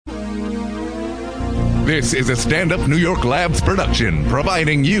This is a Stand Up New York Labs production,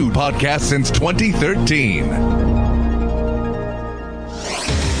 providing you podcasts since 2013.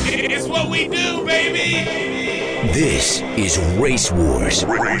 It's what we do, baby! This is Race Wars.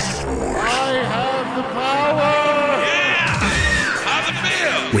 I have the power! Yeah! How's it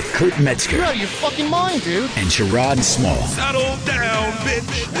feel? With Kurt Metzger. You're out of your fucking mind, dude. And Sherrod Small. Settle down,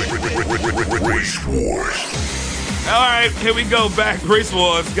 bitch! Race Wars. All right, here we go, back. Race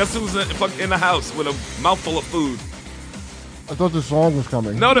Wars. Guess who's in the house with a mouthful of food? I thought the song was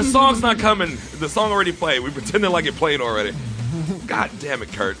coming. No, the song's not coming. The song already played. We pretended like it played already. God damn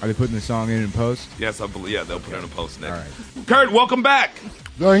it, Kurt. Are they putting the song in post? Yes, I believe. Yeah, they'll put it in post next. All right. Kurt, welcome back.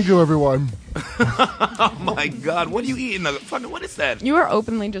 Thank you, everyone. Oh my God, what are you eating? What is that? You are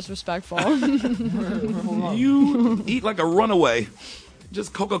openly disrespectful. You eat like a runaway.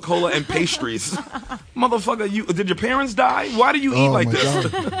 Just Coca-Cola and pastries. Motherfucker, did your parents die? Why do you eat like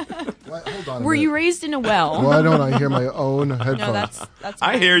this? What? Hold on. Were you raised in a well? Why don't I hear my own headphones? No, that's.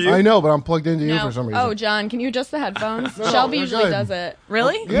 I hear you. I know, but I'm plugged into you No. for some reason. Oh, John, can you adjust the headphones? No, Shelby we're usually good. does it.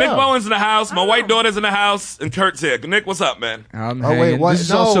 Really? Yeah. Nick Bowen's in the house. My white daughter's in the house, and Kurt's here. Nick, what's up, man? I'm Oh, wait, hanging. what? This is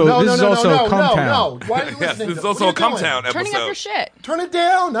No, also no, this is no, also no, Come Town. no. Why are you Yes, listening this is to also a what are you Come doing? Town episode. Turning up your shit. Turn it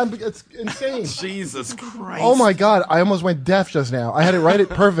down. It's insane. Jesus Christ. Oh, my God. I almost went deaf just now. I had it right at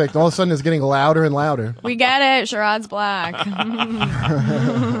perfect. All of a sudden, it's getting louder and louder. We get it. Sherrod's black.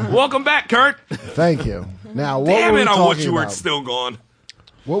 Welcome back, Kurt. Thank you. Now, what Damn were we it, I talking wish you were about? still gone.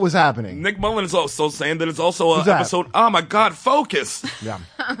 What was happening? Nick Mullen is also saying that it's also Who's an that? episode. Oh, my God, focus. Yeah.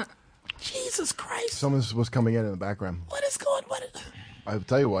 Jesus Christ. Someone was coming in the background. What is going on? I'll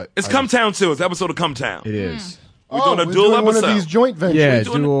tell you what. It's Come Town 2. It's an episode of Come Town. It is. We're doing a we're dual doing one episode. of these joint ventures. Yeah,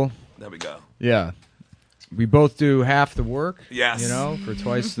 doing dual. There we go. Yeah. We both do half the work. Yes. You know, for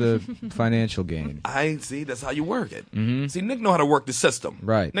twice the financial gain. I see. That's how you work it. Mm-hmm. See, Nick know how to work the system.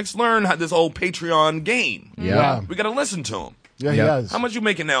 Right. Nick's learned how this old Patreon game. Yeah. We got to listen to him. Yeah, he Yep. does. How much you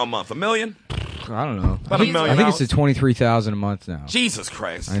making now a month? $1 million? I don't know. About $1 million. I think it's at $23,000 a month now. Jesus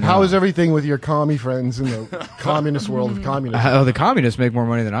Christ. I know. How is everything with your commie friends in the communist world of communism? Oh, the communists make more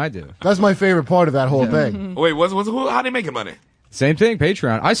money than I do. That's my favorite part of that whole thing. Wait, how they making money? Same thing,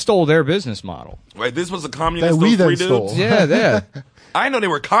 Patreon. I stole their business model. Wait, this was a communist. That we those three then dudes? stole. Yeah. I know they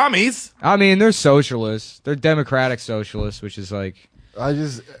were commies. I mean, they're socialists. They're democratic socialists, which is like... I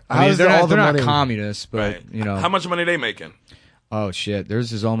mean, they're not communists, but, Right. you know... How much money they making? Oh, shit.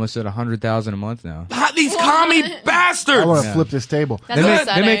 Theirs is almost at $100,000 a month now. These commie bastards. I want to Yeah. flip this table. That's They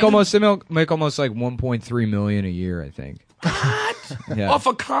upsetting. make almost like $1.3 million a year, I think. What? Yeah. Off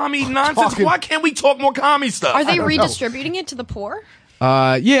of commie nonsense. Talking- Why can't we talk more commie stuff? Are they don't know. redistributing it to the poor?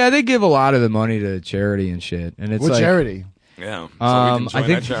 Yeah, they give a lot of the money to charity and shit, and it's What like charity? Yeah. So we can join I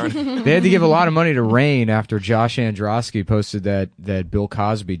think that charity. they had to give a lot of money to Rain after Josh Androsky posted that Bill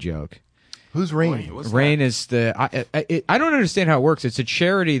Cosby joke. Who's Rain? Wait, what's Rain that? is I don't understand how it works. It's a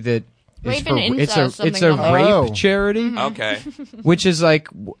charity that is Rape for and it's incest, a it's a something like rape that. Oh. charity, Okay. which is like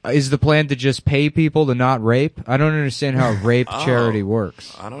is the plan to just pay people to not rape? I don't understand how a rape charity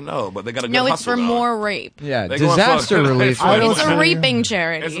works. I don't know, but they got a good No, it's hustle for going. more rape. Yeah, They going disaster for- relief. I don't It's a raping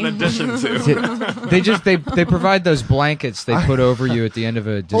charity. It's an addition to. They provide those blankets they put over you at the end of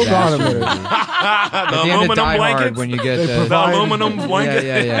a Hold on a disaster. minute. Movie. The At the end of aluminum Die Hard blankets. when you get They The provide- aluminum blanket.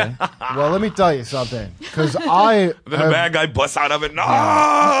 yeah. Well, let me tell you something. Because I Then the have- bad guy busts out of it. No.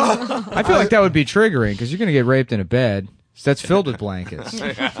 I feel like that would be triggering because you're going to get raped in a bed that's filled with blankets.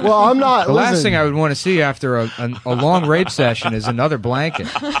 well, I'm not. The last listen, thing I would want to see after a long rape session is another blanket.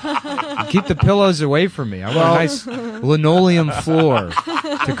 Keep the pillows away from me. I want a nice linoleum floor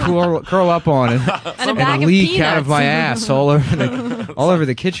to curl up on And a bag and of leak out of peanuts. my ass all over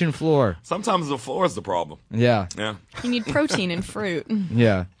the kitchen floor. Sometimes the floor is the problem. Yeah. Yeah. You need protein and fruit.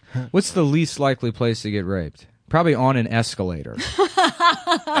 Yeah. What's the least likely place to get raped? Probably on an escalator.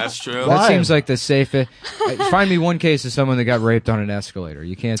 That's true. Why? That seems like the safest. Find me one case of someone that got raped on an escalator.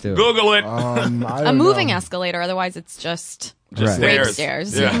 You can't do it. Google it. I A don't moving know. escalator, otherwise it's just Just rape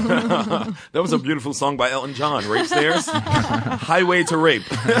stairs. stairs. Yeah. That was a beautiful song by Elton John. Rape stairs. Highway to rape.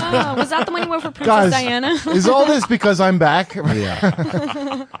 Oh, was that the one you wrote for Princess Guys, Diana? is all this because I'm back?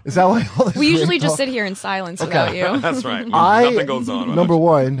 Yeah. Is that why all this? We usually rape just talk- sit here in silence without you. That's right. I Nothing goes on. number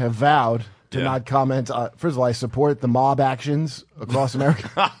one have vowed to Yeah. not comment. First of all, I support the mob actions across America.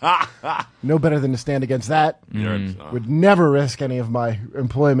 No better than to stand against that. Would never risk any of my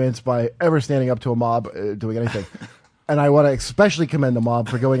employments by ever standing up to a mob doing anything. And I want to especially commend the mob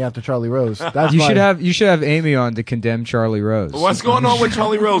for going after Charlie Rose. That's You my- should have Amy on to condemn Charlie Rose. What's going on with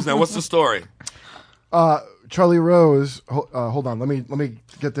Charlie Rose now? What's the story? Charlie Rose. Hold on, let me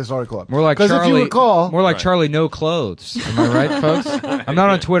get this article up. More like because Charlie. if you recall, more like Charlie No Clothes. Am I right, folks? I'm not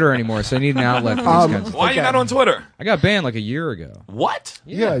on Twitter anymore, so I need an outlet for these kinds of Why are you not on Twitter? I got banned like a year ago. What?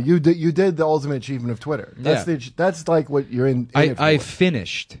 Yeah, you did the ultimate achievement of Twitter. That's like what you're in it for. I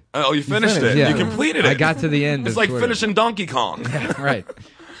finished. Oh, you finished it. Yeah. You completed it. I got to the end. It's of like Twitter. finishing Donkey Kong. Right.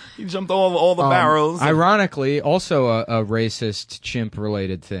 He jumped all the barrels. Ironically, also a racist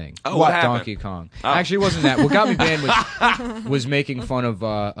chimp-related thing. Oh, what happened? Donkey Kong. Actually, it wasn't that. What got me banned was making fun of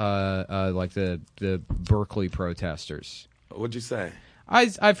like the Berkeley protesters. What'd you say?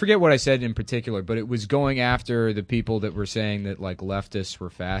 I forget what I said in particular, but it was going after the people that were saying that like leftists were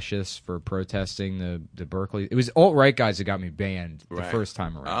fascists for protesting the Berkeley. It was alt-right guys that got me banned the first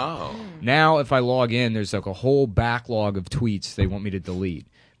time around. Oh. Now, if I log in, there's like a whole backlog of tweets they want me to delete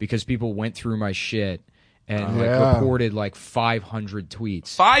because people went through my shit and like reported like 500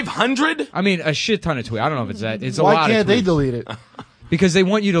 tweets. 500? I mean, a shit ton of tweets. I don't know if it's that. It's a Why lot can't of tweets. they delete it? Because they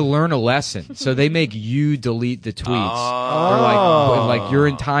want you to learn a lesson, so they make you delete the tweets. Or like you're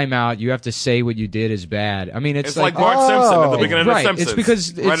in timeout, you have to say what you did is bad. I mean, it's like Bart Simpson at the beginning of The right. Simpsons. It's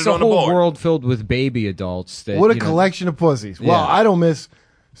because Write it's it a on the whole board. world filled with baby adults. That, What a you know, collection of pussies. Well, Yeah. I don't miss.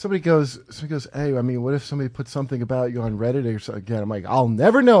 Somebody goes, hey, I mean, what if somebody put something about you on Reddit or something? Again, I'm like, I'll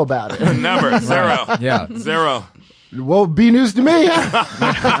never know about it. Never. Zero. Yeah. Zero. Well, be news to me.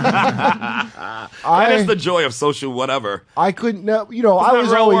 That is the joy of social whatever. I couldn't know. You know, I not was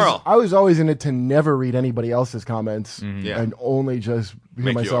real always world. I was always in it to never read anybody else's comments Yeah. and only just hear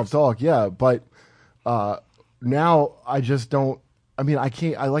Make myself yours. talk. Yeah, but now I just don't. I mean, I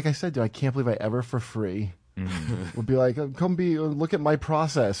can't. Like I said, dude, I can't believe I ever for free would be like, come look at my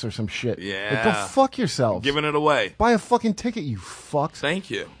process or some shit. Like, go Yeah. fuck yourself. Giving it away. Buy a fucking ticket, you fucks.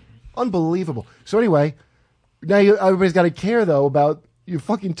 Thank you. Unbelievable. So anyway, now everybody's got to care though about your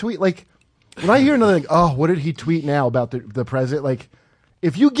fucking tweet. Like when I hear another thing, oh, what did he tweet now about the president? Like,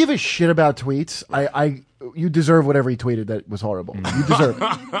 if you give a shit about tweets, you deserve whatever he tweeted that was horrible. You deserve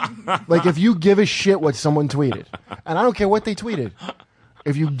it. Like if you give a shit what someone tweeted, and I don't care what they tweeted.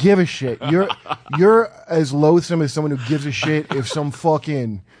 If you give a shit, you're as loathsome as someone who gives a shit if some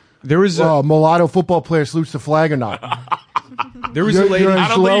fucking There was a mulatto football player salutes the flag or not. there was you're- a lady. you're I don't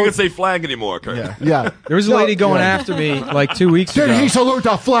think Slow- you can say flag anymore, Kurt. Yeah. Yeah. There was a lady going after me like 2 weeks Did ago, he salute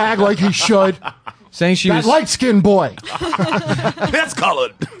the flag like he should? saying she That was light-skinned boy. That's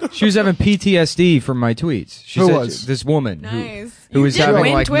colored. she was having PTSD from my tweets. She Who said was? this woman Nice. who You was did having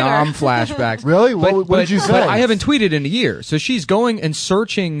win like Twitter. nom flashbacks. Really? What did you say? But I haven't tweeted in a year, so she's going and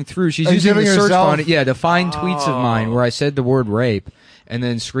searching through. She's Are you using the giving search herself- fund, to find tweets of mine where I said the word rape, and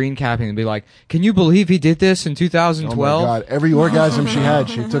then screen capping and be like, "Can you believe he did this in Oh 2012?" my God! Every orgasm she had,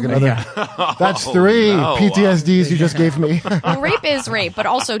 she took another. That's Oh, 3 no. PTSDs you just gave me. Well, rape is rape, but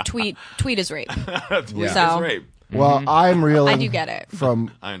also tweet is rape. Tweet So- is rape. Well, I'm reeling. I do get it.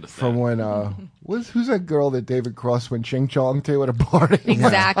 From I understand. from when who's that girl that David Cross went ching chong to at a party?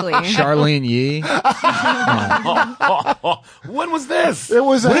 Exactly. Charlene Yee. When was this? It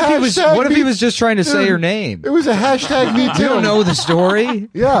was a What if he hashtag. What if he was just trying to say her name? It was a hashtag Me Too. You don't know the story.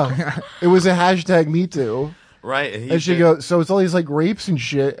 Yeah, it was a hashtag Me Too. Right. And she goes, so it's all these like rapes and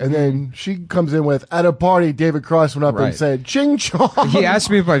shit, and then she comes in with, at a party, David Cross went up and Right. said, "Ching chong." He asked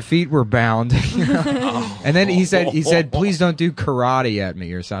me if my feet were bound, and then he said, "Please don't do karate at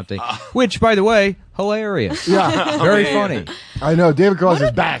me" or something. Which, by the way, hilarious. Yeah, Very funny. I know. David Cross is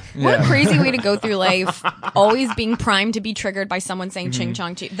back. What a crazy way to go through life, always being primed to be triggered by someone saying ching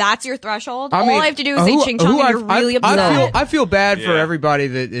chong. That's your threshold. All I have to do is say ching chong and you're really upset. I feel bad for Yeah. everybody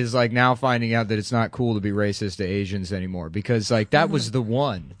that is like now finding out that it's not cool to be racist to Asians anymore, because like that was the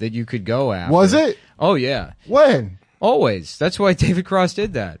one that you could go after. Was it? Oh yeah, When? always. That's why David Cross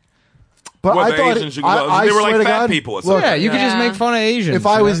did that. But Well, I the thought Asians, you could go- they were like swear to fat God, people or look, something. Yeah, you could just Yeah. make fun of Asians. if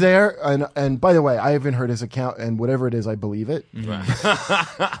I you was know? there, and by the way, I haven't heard his account, and whatever it is, I believe it.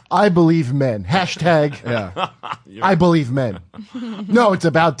 I believe men. Hashtag. yeah, I believe men. No, it's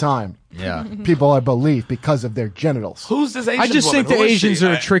about time. yeah. People I believe because of their genitals. Who's this Asian I just woman? think the Who is Asians she?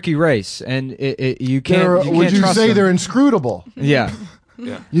 are a tricky race, and you can't. They're, You can't would you trust say them. they're inscrutable? Yeah,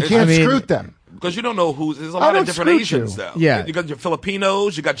 Yeah. You can't I mean- scrut them. Because you don't know who's. There's a I lot don't of different screw Asians, you. though. Yeah. You got your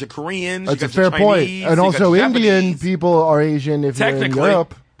Filipinos, you got your Koreans, That's you a got your fair point. Chinese, And you also, got your Indian Japanese. people are Asian if you're in Technically.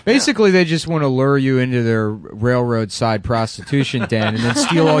 Europe. basically they just want to lure you into their railroad side prostitution den and then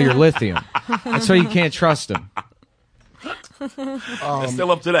steal all your lithium. That's why you can't trust them. It's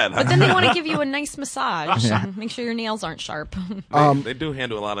still up to that. But then they want to give you a nice massage. Make sure your nails aren't sharp. They do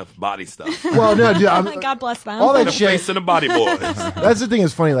handle a lot of body stuff. Well, no, dude, God bless them. all that The shit. face of the body boys. That's the thing.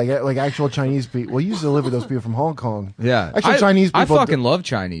 Is funny. Like actual Chinese people. We used to live with those people from Hong Kong. Yeah, Actually, Chinese people. I fucking love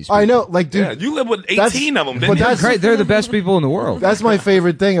Chinese people. I know. Like, dude. Yeah, you live with 18 of them, didn't but you? that's Great, they're the best people in the world. That's my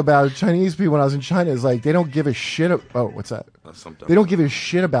favorite thing about Chinese people when I was in China is like they don't give a shit. What's that? They don't give a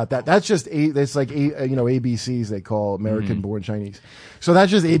shit about that. That's just that's like ABCs they call American-born Chinese. So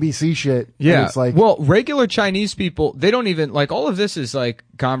that's just ABC shit. Yeah, and it's like well, regular Chinese people, they don't even like all of this is like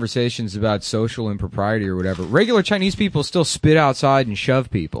conversations about social impropriety or whatever. Regular Chinese people still spit outside and shove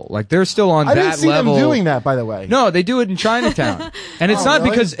people. Like they're still on I that didn't see level. them doing that, by the way. No, they do it in Chinatown, and it's not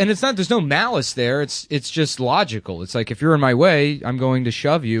really? because, and it's not. There's no malice there. It's just logical. It's like if you're in my way, I'm going to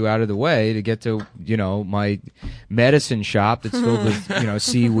shove you out of the way to get to my medicine shop that's filled with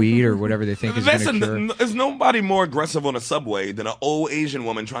seaweed or whatever they think is going to cure. There's nobody more aggressive on a subway than an old Asian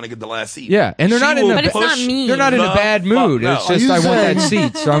woman trying to get the last seat. Yeah, and they're not in But it's not mean. They're not in a bad mood. no. It's just I want that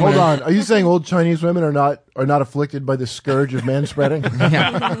seat. So I'm Hold gonna, on. Are you saying old Chinese women are not afflicted by the scourge of manspreading?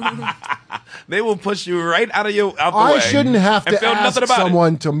 They will push you right out the way. I shouldn't have and to feel ask nothing about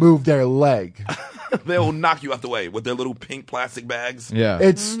someone to move their leg. They will knock you out the way with their little pink plastic bags. Yeah,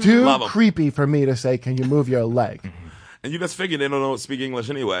 It's too Love 'em. creepy for me to say, "Can you move your leg?" And you just figure they don't know speak English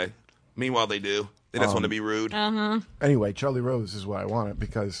anyway. Meanwhile, they do. They just want to be rude. Anyway, Charlie Rose is what I wanted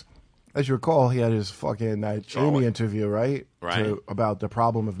because, as you recall, he had his fucking Amy interview, right? Right. About the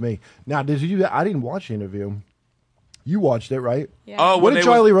problem of me. Now, did you? I didn't watch the interview. You watched it, right? Yeah. Oh, What when did they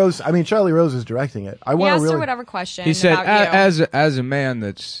Charlie Rose? I mean, Charlie Rose is directing it. I He want asked to really. her whatever question. he said, about you. as a man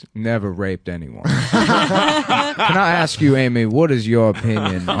that's never raped anyone, can I ask you, Amy, what is your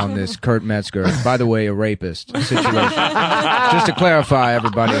opinion on this Kurt Metzger, by the way, a rapist situation? Just to clarify,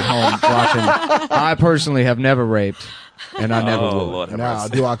 everybody at home watching, I personally have never raped, and I never will. Lord have Now,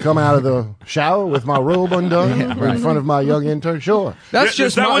 mercy. do I come out of the shower with my robe undone in front of my young intern? Sure. That's Is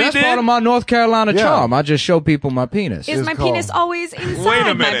just that what he that's did? part of my North Carolina Yeah. charm. I just show people my penis. Is my called- penis always inside Wait a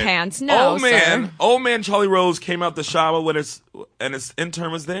my minute. pants? No, sir. Old man Charlie Rose came out the shower with his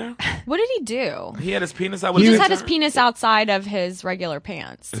intern was there. What did he do? He had his penis out He with just his had his intern? penis outside of his regular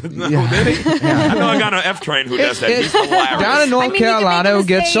pants. No, did he? I know I got an F train who does that. He's hilarious. Down in North I mean, you can Carolina, make a it would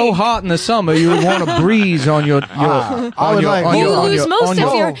get so mistake. hot in the summer you would want to breeze on your I would like- You on lose most of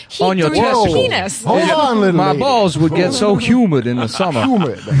your heat on your through your testicles. penis. Hold on, little My lady. balls would get so humid in the summer.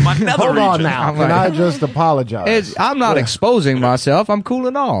 Humid. My nether Hold on region. now. I'm Can like- I just apologize? I'm not exposing myself. I'm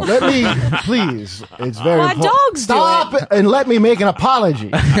cooling off. Let me, please. It's very Why important. dogs do Stop it? and let me make an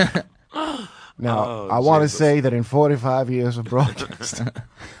apology. Now, I want to Jesus. say that in 45 years of broadcast,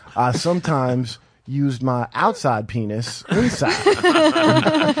 I sometimes used my outside penis inside.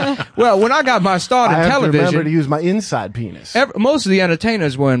 Well, when I got my start I in have to remember to television, use my inside penis. most of the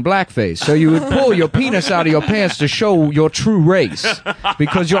entertainers were in blackface, so you would pull your penis out of your pants to show your true race,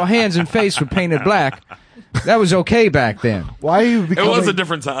 because your hands and face were painted black. That was okay back then. Why are you It becoming, was a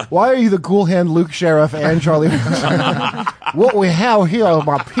different time. Why are you the cool hand Luke Sheriff and Charlie? What we have here on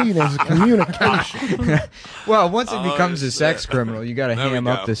my penis is communication. Well, once it becomes a sex criminal, you got to There we ham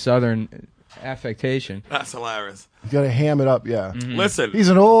go. up the southern affectation. That's hilarious. You gotta ham it up, yeah. Listen, He's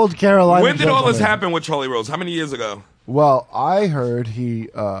an old Carolina when did all this gentleman. happen with Charlie Rose? How many years ago? Well, I heard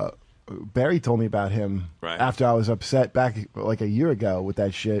Barry told me about him Right. after I was upset back like a year ago with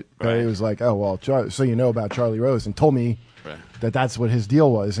that shit. Barry Right. was like, "Oh well, so you know about Charlie Rose," and told me Right. that that's what his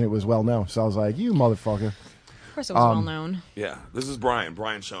deal was, and it was well known. So I was like, "You motherfucker!" Of course, it was well known. Yeah, this is Brian.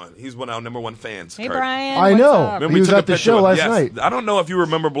 Brian showing. He's one of our number one fans. Hey, Kurt. Brian. I what's know. up? Remember He we was took a at the picture show with- last yes. night. I don't know if you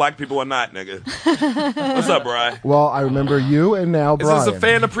remember black people or not, nigga. What's up, Brian? Well, I remember you and now This Brian. is a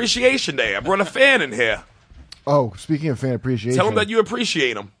fan appreciation day. I brought a fan in here. Oh, speaking of fan appreciation, Tell him that you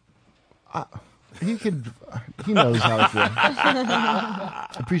appreciate him. he knows how I feel. I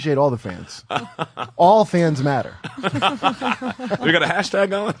appreciate all the fans. All fans matter. We got a hashtag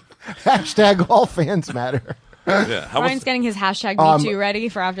going? Hashtag all fans matter. Yeah. Brian's getting his hashtag Me Too ready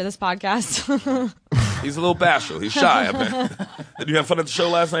for after this podcast. He's a little bashful. He's shy. I bet. Did you have fun at the show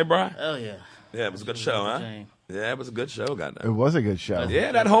last night, Brian? Oh yeah. Yeah, it was a good show, huh? Shame. Yeah, it was a good show, It goddamn. was a good show.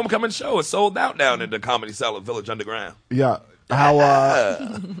 Yeah, that homecoming show is sold out down in the Comedy Cellar Village Underground. Yeah. How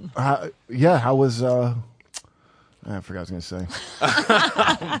was I forgot what I was going to say.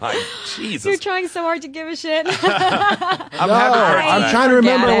 My Jesus. You're trying so hard to give a shit. I'm happy for I'm that. trying to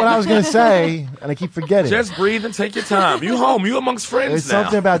remember Forget it. what I was going to say, and I keep forgetting. Just breathe and take your time. You home. You amongst friends It's now.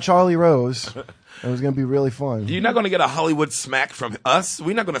 something about Charlie Rose. It was going to be really fun. You're not going to get a Hollywood smack from us.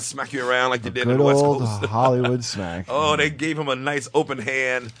 We're not going to smack you around like you did in Good the West old Coast. Hollywood smack. Oh, they gave him a nice open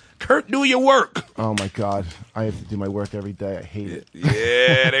hand. Kurt, do your work. Oh, my God. I have to do my work every day. I hate it.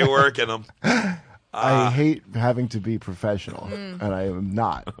 Yeah, they working them. I hate having to be professional, and I am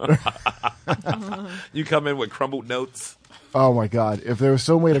not. You come in with crumbled notes. Oh, my God. If there was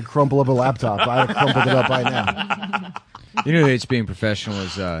some way to crumple up a laptop, I'd have crumpled it up by now. You know who hates being professional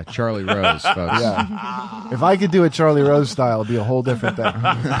is Charlie Rose, folks. Yeah. If I could do it Charlie Rose style, it'd be a whole different thing.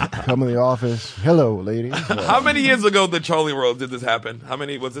 Come in the office. Hello, ladies. How many years ago did Charlie Rose did this happen? How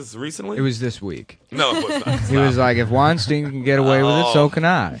many was this recently? It was this week. No, it was not. He was like, if Weinstein can get away with it, so can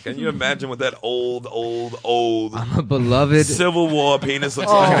I. Can you imagine with that old I'm a beloved. Civil War penis? He's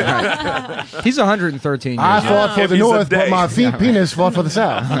 113 years I old. fought for If the he's a North, but day. my penis fought for the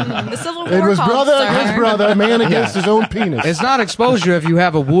South. The Civil War It was called, brother sir. against brother, man against his own penis. It's not exposure if you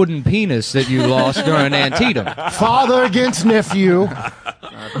have a wooden penis that you lost during Antietam. Father against nephew,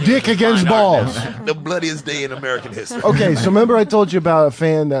 dick against balls. The bloodiest day in American history. Okay, so remember I told you about a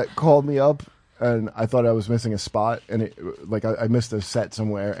fan that called me up, and I thought I was missing a spot, and I missed a set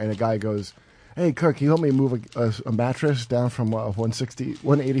somewhere, and a guy goes, "Hey, Kirk, can you help me move a mattress down from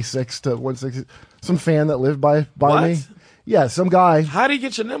 186 to 160?" Some fan that lived by What? me. Yeah, some guy. How do you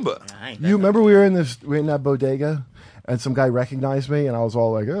get your number? You remember we were in that bodega, and some guy recognized me, and I was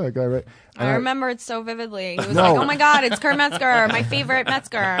all like, "Oh, that guy!" And I remember it so vividly. He was No. like, "Oh my God, it's Kurt Metzger, my favorite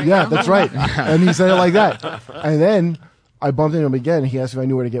Metzger." Yeah, that's right. And he said it like that. And then I bumped into him again. He asked if I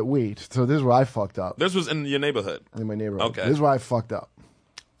knew where to get weed. So this is where I fucked up. This was in your neighborhood. In my neighborhood. Okay. This is where I fucked up.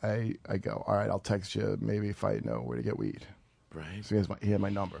 I go, all right, I'll text you maybe if I know where to get weed. Right. So he had my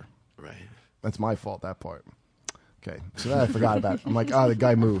number. Right. That's my fault, that part. Okay. So then I forgot about it. I'm like, oh, the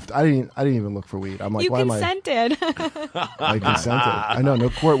guy moved. I didn't even look for weed. I'm like, You why consented. I consented. I know, no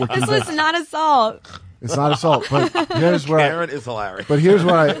court would This consent. was not assault. It's not assault, but here's where Karen is hilarious. But here's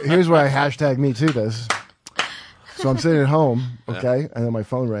where I hashtag me to this. So I'm sitting at home, okay, and then my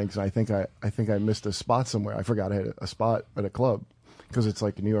phone rings, and I think I missed a spot somewhere. I forgot I had a spot at a club because it's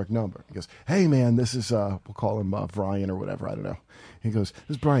like a New York number. He goes, "Hey man, this is we'll call him Brian or whatever. I don't know." He goes,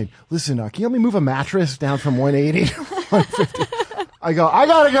 "This is Brian. Listen, can you help me move a mattress down from 180 to 150?" I go, "I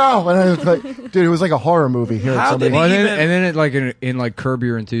gotta go," and I was like, "Dude, it was like a horror movie." Here, How somebody. did he Well, even- and then in like Curb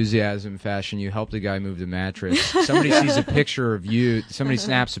Your Enthusiasm fashion, you help the guy move the mattress. Somebody sees a picture of you. Somebody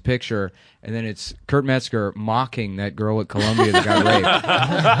snaps a picture, and then it's Kurt Metzger mocking that girl at Columbia that got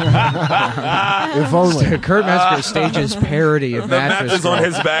raped. If only. Kurt Metzger stages parody of the mattress on Girl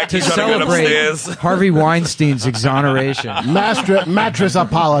his back. to He's trying to get celebrate upstairs. Harvey Weinstein's exoneration. Mattress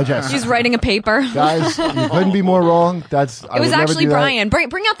apologist. She's writing a paper. Guys, you couldn't be more wrong. It was actually Brian.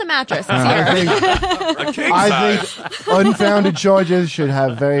 Bring out the mattress. It's here. A king I size. think unfounded charges should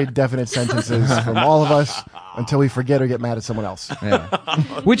have very definite sentences from all of us until we forget or get mad at someone else. Yeah.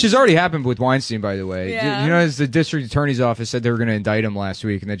 Which has already happened with Weinstein, by the way. Yeah. You know, as the district attorney's office said they were going to indict him last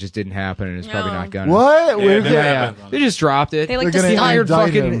week, and that just didn't happen, and it's probably No. not going to. What? Yeah, Where's that that? happened. They just dropped it. They like They're to gonna He stop. hired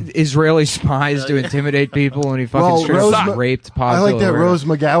indict fucking him. Israeli spies to intimidate people, and he fucking Well, straight Rose up Ma- raped I Pazzo. like that Rose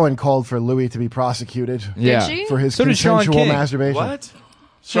McGowan called for Louis to be prosecuted Yeah. she? for his So did Sean consensual King. masturbation. What?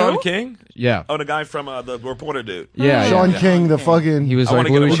 Sean Who? King? Yeah. Oh, the guy from the reporter dude. Yeah. Sean yeah. King, the fucking He was I like, wanna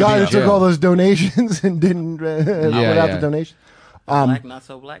get Louis him the should guy be that in took jail. all those donations and didn't put out yeah. the donation. Black, not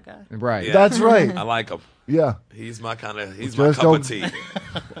so black guy. Right. Yeah. That's right. I like him. Yeah. He's my kind of. He's Just my cup don't- of tea.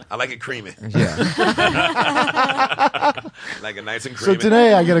 I like it creamy. Yeah. Like it nice and So creamy.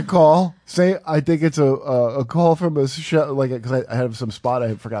 today I get a call. Say I think it's a call from a show, like because I had some spot I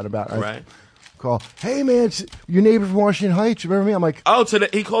had forgotten about. Right. Call. Hey man, it's your neighbor from Washington Heights. You remember me? I'm like Oh, today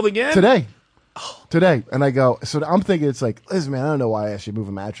he called again. today. Today, and I go. So I'm thinking it's like, listen, man. I don't know why I asked you to move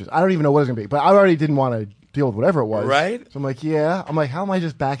a mattress. I don't even know what it's gonna be, but I already didn't want to deal with whatever it was. Right. So I'm like, yeah. I'm like, how am I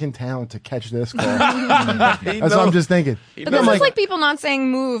just back in town to catch this call? He That's what knows. I'm just thinking. He But knows. this is like people not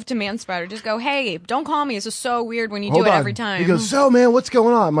saying move to Manspreader. Just go, hey, don't call me. It's just so weird when you Hold do it on. every time. He goes, so man, what's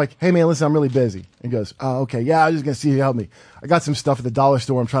going on? I'm like, hey man, listen, I'm really busy. He goes, oh okay, yeah, I was just gonna see if you help me. I got some stuff at the dollar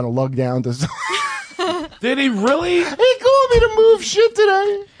store. I'm trying to lug down to. Did he really? He called me to move shit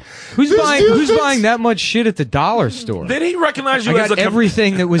today. Who's This buying? dude Who's thinks- buying that much shit at the dollar store? Did he recognize I you as got a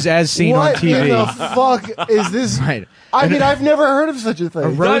everything that was as seen on What in TV. the fuck is this? Right. I mean, I've never heard of such a A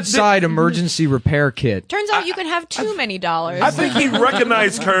thing. roadside emergency repair kit. Turns out you can have too many dollars. I think he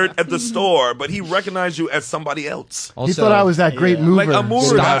recognized Kurt at the store, but he recognized you as somebody else. Also, He thought I was that great mover. Like a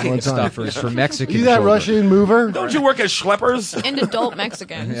mover. that stocking one time. stuffers for Mexican. You that children. Russian mover? Don't you work at Schleppers? And adult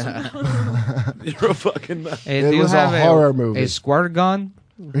Mexicans. You're a fucking nut. Hey, It do you was a have horror movie. A squirt gun?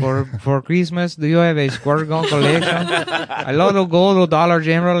 For Christmas, do you have a squirt gun collection? I love to go to Dollar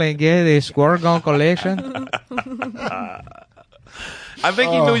General and get a squirt gun collection. I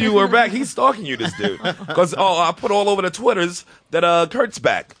think he knew you were back. He's stalking you, this dude. Because I put all over the Twitters that Kurt's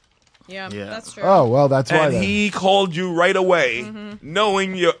back. Yeah, that's true. Oh, well, that's why And then. he called you right away,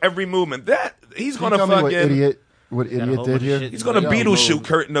 knowing your every movement. That he's Can gonna you tell me fucking what idiot whole did bunch of here? shit he's gonna Yeah, beetle move. shoot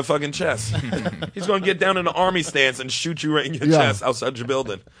Kurt in the fucking chest. He's gonna get down in the army stance and shoot you right in your Yeah. chest outside your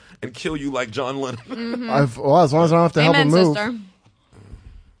building and kill you like John Lennon. Well, as long as I don't have to help Amen, him move. sister.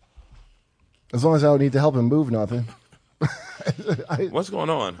 As long as I don't need to help him move nothing. What's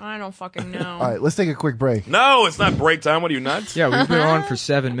going on? I don't fucking know. All right, let's take a quick break. No, it's not break time. What are you nuts? Yeah, we've been on for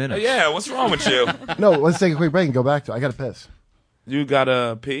 7 minutes. Yeah, what's wrong with you? No, let's take a quick break and go back to I got to piss. You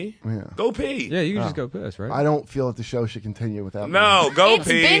gotta pee? Yeah. Go pee. Yeah, you can just go piss, right? I don't feel that the show should continue without me. No, go It's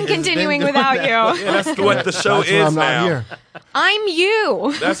pee. been continuing without you. Yeah, that's what the show That's when is I'm not now. here. I'm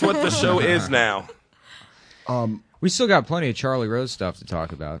you. That's what the show is now. We still got plenty of Charlie Rose stuff to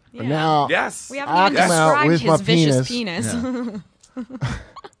talk about. Yeah. Now, Yes. We I haven't even come out described with his my vicious penis. penis.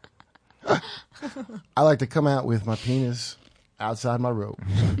 I like to come out with my penis outside my robe.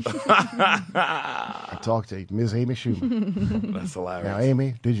 I talked to Ms. Amy Schumer. That's hilarious. Now,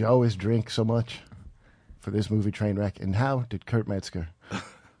 Amy, did you always drink so much for this movie Trainwreck? And how did Kurt Metzger,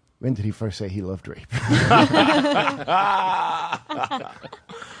 when did he first say he loved rape?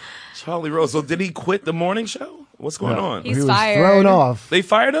 Charlie Rose. So did he quit the morning show? What's going on? He's he was fired. thrown off. They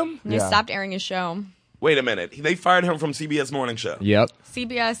fired him? He Yeah. stopped airing his show. Wait a minute. They fired him from CBS Morning Show. Yep.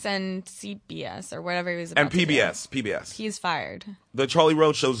 CBS and CBS or whatever he was about And to do. PBS. He's fired. The Charlie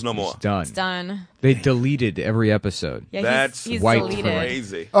Rose show's no more. It's done. It's done. They deleted every episode. Yeah, That's he's white deleted.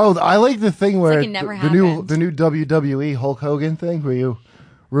 crazy. Oh, I like the thing where like it never the new happened. WWE Hulk Hogan thing where you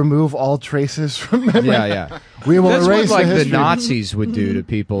remove all traces from memory. Yeah, yeah. We will That's what erase like the the history. Nazis would do to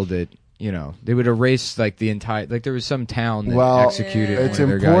people that they would erase like the entire there was some town that Well, executed. it's one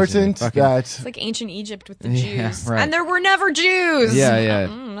of their guys and important they fucking- that It's like ancient Egypt with the Yeah, Jews. right. And there were never Jews. Yeah,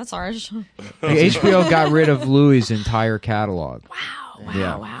 yeah. That's harsh. Like, HBO got rid of Louis' entire catalog. Wow,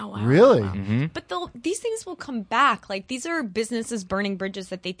 Yeah. wow. really. Mm-hmm. But these things will come back. Like, these are businesses burning bridges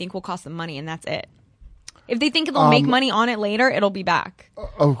that they think will cost them money, and that's it. If they think they'll make money on it later, it'll be back.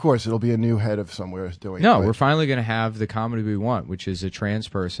 Of course, it'll be a new head of somewhere doing No, it. we're finally going to have the comedy we want, which is a trans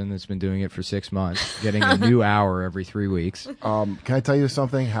person that's been doing it for 6 months, getting a new hour every 3 weeks. Can I tell you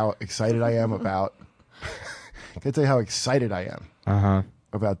something? How excited I am about? Can I tell you how excited I am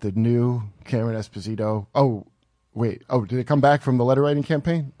about the new Cameron Esposito? Oh, wait. Oh, did it come back from the letter writing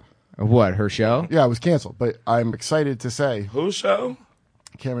campaign? What, her show? Yeah, it was canceled. But I'm excited to say Whose show?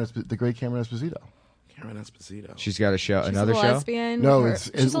 the great Cameron Esposito. Cameron Esposito. She's got a show, She's another a show? lesbian. No, or- it's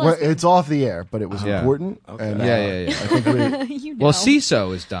she's a lesbian. it's off the air, but it was Yeah. important. Okay. And, Yeah. I think we, You know. Well,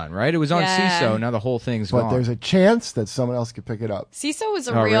 CISO is done, right? It was on Yeah. CISO, now the whole thing's but gone. there's a chance that someone else could pick it up. CISO is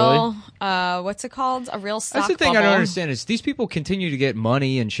a Oh, real, what's it called? A real stock That's the thing I bubble. don't understand is these people continue to get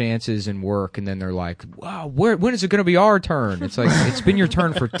money and chances and work, and then they're like, "Wow, when is it going to be our turn?" It's like it's been your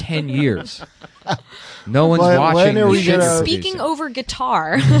turn for 10 years. No one's But watching. when are the we shit gonna- you're Speaking producing. over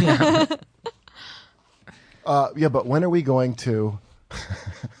guitar. Yeah, but when are we going to?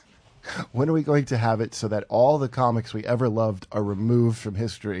 When are we going to have it so that all the comics we ever loved are removed from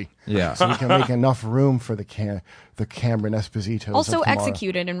history? Yeah. So we can make enough room for the Cameron Espositos. Also of tomorrow.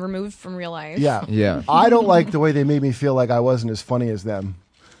 executed and removed from real life. Yeah, Yeah. I don't like the way they made me feel like I wasn't as funny as them,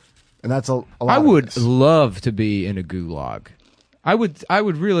 and that's a lot. I of would this. love to be in a gulag. I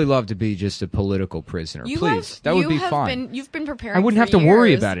would really love to be just a political prisoner. Please, that would be fine. You've been preparing. I wouldn't for have to worry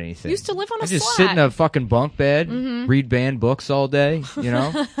years. about anything. You used to live on a I just slat. sit in a fucking bunk bed, read banned books all day.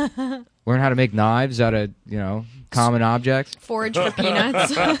 Learn how to make knives out of common objects. Forage for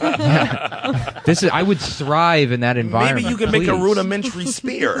peanuts. I would thrive in that environment. Maybe you can make a please. rudimentary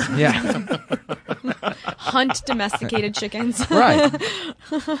spear. Yeah, Hunt domesticated chickens. right.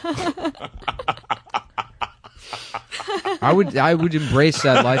 I would embrace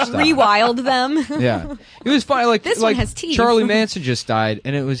that lifestyle. Rewild them. Yeah, it was funny. Like This one has teeth. Charlie Manson just died,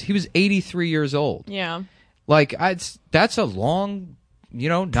 and he was 83 years old. Yeah. Like that's a long,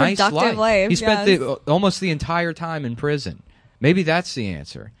 nice Productive life, He spent yes. almost the entire time in prison. Maybe that's the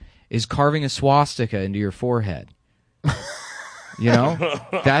answer: is carving a swastika into your forehead.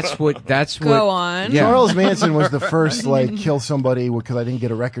 That's what. Go on. Yeah. Charles Manson was the first kill somebody because I didn't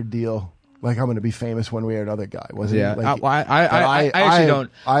get a record deal. like I'm going to be famous one way or another guy. Wasn't Yeah, he? Like, I actually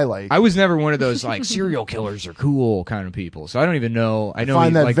don't. I was never one of those like serial killers are cool kind of people. So I don't even know. I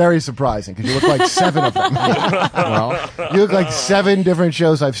find that very surprising because you look like 7 of them. Well, you look like 7 different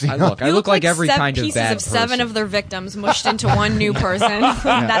shows I've seen. I look like every kind of bad pieces of 7 person. of their victims mushed into one new person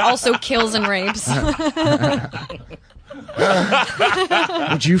that also kills and rapes.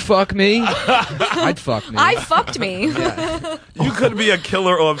 Would you fuck me? I'd fuck me. I fucked me. You could be a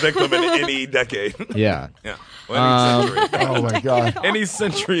killer or a victim in any decade. Yeah. Yeah. Well, any century. Oh my god. Any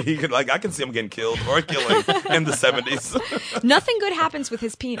century, he could, like, I can see him getting killed or killing in the 70s. Nothing good happens with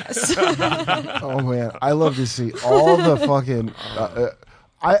his penis. Oh man, I love to see all the fucking.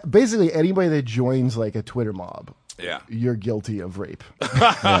 Basically anybody that joins like a Twitter mob. Yeah. You're guilty of rape.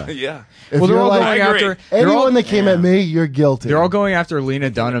 Yeah. If Well, they're you're all like, going after anyone that came at me, you're guilty. They're all going after Lena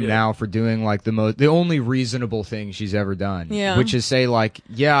Dunham now for doing like the only reasonable thing she's ever done. Yeah. Which is say like,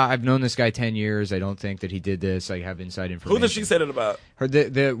 yeah, I've known this guy 10 years. I don't think that he did this. I have inside information. Who did she say that about? Her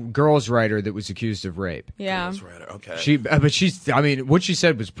the girls writer that was accused of rape. Yeah. That's right. Okay. I mean, what she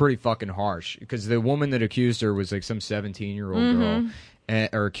said was pretty fucking harsh because the woman that accused her was like some 17-year-old girl.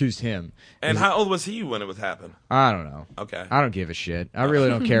 Or accused him. And how old was he when it was happened? I don't know. Okay. I don't give a shit. I really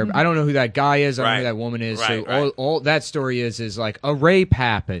don't care. I don't know who that guy is. I don't know who that woman is. Right, so all that story is like a rape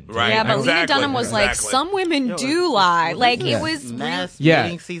happened. Right. Yeah, but Lena Exactly. Dunham was like, some women do lie. Like, it was mass Yeah.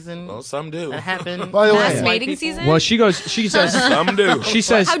 mating season. Well, some do. That happened. By the way- mass White mating people. season. Well, she says Some do. she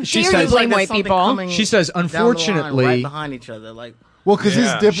says How she dare you says blame There's white something people. coming She says, down the line, unfortunately- right behind each other. Like, Well, because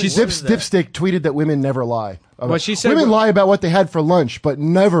Yeah. his What is that? dipstick tweeted that women never lie. Well, she said- women lie about what they had for lunch, but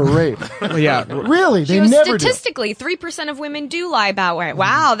never rape. well, yeah. Really, She they goes, never do. statistically, 3% of women do lie about it.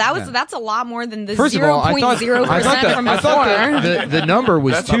 Wow, that's a lot more than the First of all, I thought 0.0% from I thought before. the number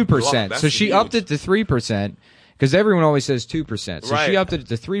was That's a 2%. block. So That's she huge. upped it to 3%. Because everyone always says 2%. So Right. she upped it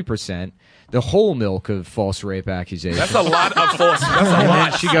to 3%. The whole milk of false rape accusations. That's a lot of false. That's a And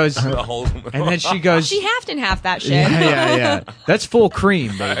lot. then she goes, The whole. and then she goes, She halved and half that shit. yeah. That's full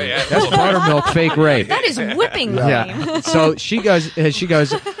cream, baby. Yeah. That's buttermilk fake rape. That is whipping cream. Yeah. So she goes,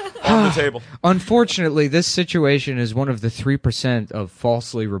 On the table. unfortunately, this situation is one of the 3% of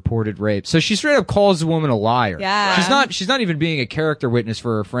falsely reported rape. So she straight up calls the woman a liar. Yeah. She's not even being a character witness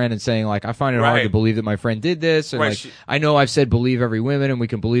for her friend and saying like, I find it hard Right. to believe that my friend did this. And Right, like, I know I've said believe every woman and we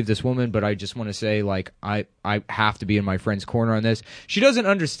can believe this woman, but I just want to say like, I have to be in my friend's corner on this. She doesn't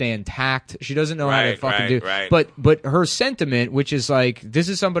understand tact. She doesn't know how to Right, fucking right, do. right. But her sentiment, which is like, this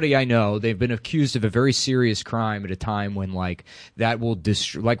is somebody I know. They've been accused of a very serious crime at a time when like that will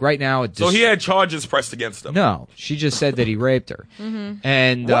destroy. Like right now, it So he had charges pressed against him. no, she just said that he raped her.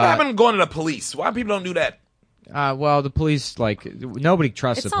 And What happened going to the police? Why people don't do that? well, the police like nobody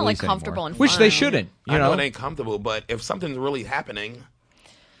trusts It's the not, like, police comfortable anymore, and which they fun. shouldn't. You I know know, it ain't comfortable, but if something's really happening,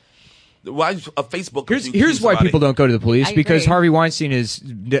 why is a Facebook? here's why people don't go to the police I because agree. Harvey Weinstein is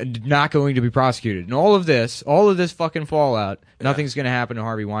not going to be prosecuted, and all of this fucking fallout, nothing's going to happen to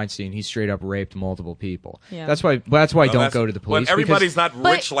Harvey Weinstein. He straight up raped multiple people. Yeah. That's why don't go to the police. But everybody's because-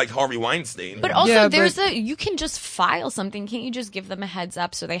 not rich like Harvey Weinstein. But also, Yeah, you can just file something. Can't you just give them a heads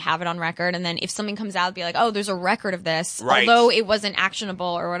up so they have it on record? And then if something comes out, be like, oh, there's a record of this. Right. Although it wasn't actionable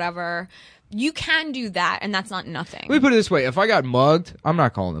or whatever. You can do that, and that's not nothing. Let me put it this way: if I got mugged, I'm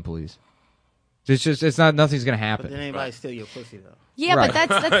not calling the police. Nothing's going to happen. But then anybody steal your pussy though. Yeah, Right. but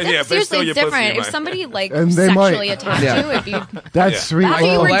that's Yeah, if they steal seriously your different. pussy, you If might. somebody like And they sexually might. attacked Yeah. you, if you That's Yeah. sweet. After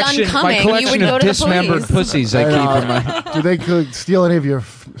you were done my coming, collection you would of go to the dismembered police. pussies I keep in my. Do they could steal any of your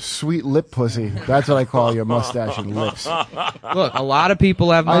sweet lip pussy? That's what I call your mustache and lips. Look, a lot of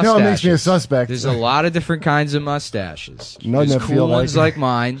people have I mustaches. know it makes me a suspect. There's a lot of different kinds of mustaches. None there's that cool feel like- ones like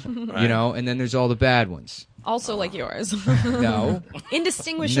mine, you know, and then there's all the bad ones. Also like yours. No,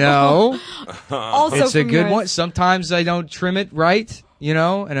 Indistinguishable. no, Also it's a from good yours. one. Sometimes I don't trim it right, you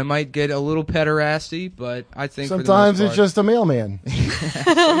know, and it might get a little pederasty, but I think for the Sometimes most it's part- just a mailman.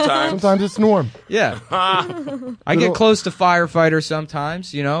 sometimes. Sometimes it's Norm. yeah. I get close to firefighter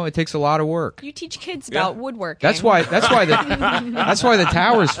sometimes, you know. It takes a lot of work. You teach kids about woodworking. That's why the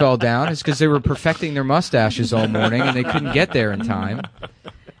towers fell down is because they were perfecting their mustaches all morning and they couldn't get there in time.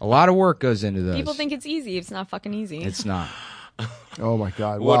 A lot of work goes into those. People think it's easy. It's not fucking easy. it's not. Oh my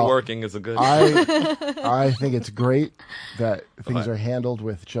God! Well, Woodworking is a good. I think it's great that things are handled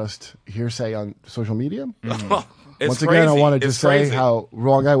with just hearsay on social media. It's Once again, I crazy. wanted to It's say crazy. how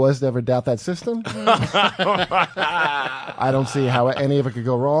wrong I was to ever doubt that system. I don't see how any of it could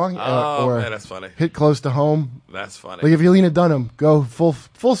go wrong Oh, or man, that's funny. hit close to home. That's funny. Like if you Lena Dunham, go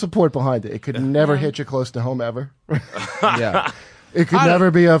full support behind it. It could never hit you close to home ever. Yeah. It could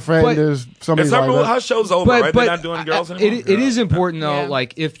never be a friend. There's somebody It's her like rule. that. Her show's over, right? They're not doing girls anymore. It is important, though,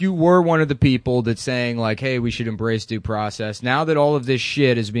 like, if you were one of the people that's saying, like, hey, we should embrace due process, now that all of this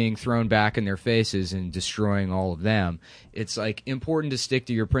shit is being thrown back in their faces and destroying all of them, it's, like, important to stick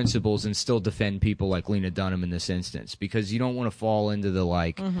to your principles and still defend people like Lena Dunham in this instance, because you don't want to fall into the,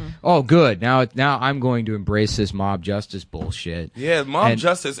 like, oh, good, now I'm going to embrace this mob justice bullshit. Yeah, mob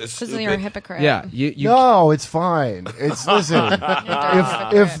justice is stupid. Because you're a hypocrite. Yeah. No, it's fine. It's listen.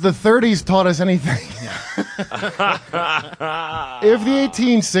 if the 30s taught us anything, if the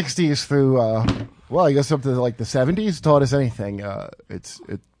 1860s through well, I guess up to like the 70s taught us anything,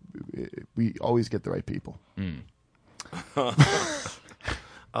 we always get the right people.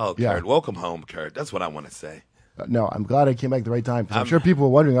 Oh, Kurt, welcome home, Kurt. That's what I want to say. No, I'm glad I came back at the right time, because I'm sure people were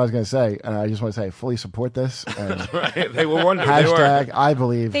wondering what I was going to say, and I just want to say I fully support this. And Right? They were wondering. hashtag I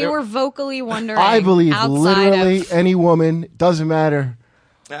believe. They were vocally wondering. I believe outside literally of... any woman, doesn't matter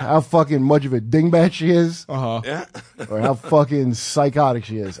how fucking much of a dingbat she is, Yeah. or how fucking psychotic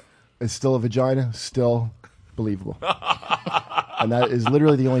she is. It's still a vagina, still believable. And that is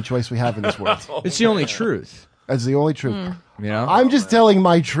literally the only choice we have in this world. It's the only truth. That's the only truth. You know? I'm just telling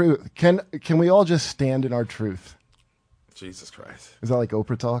my truth. Can we all just stand in our truth? Jesus Christ. Is that like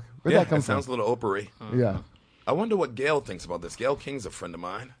Oprah talk? Where'd Yeah, that come it sounds from? a little Oprah-y. Yeah. I wonder what Gail thinks about this. Gail King's a friend of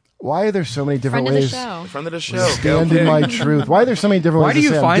mine. Why are there so many different Friend of the ways? show. Friend of the show. Gail Stand in King. my truth. Why are there so many different Why ways do to you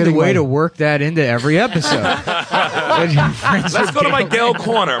say I'm find a getting way my- to work that into every episode? Let's go to my Gail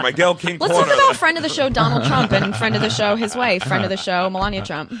corner, my Gail King Let's corner. talk about friend of the show Donald Trump and friend of the show his wife, friend of the show Melania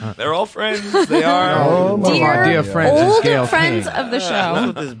Trump. They're all friends. They are. Oh, my Dear, dear friends is old Gail friends King. of the What's show.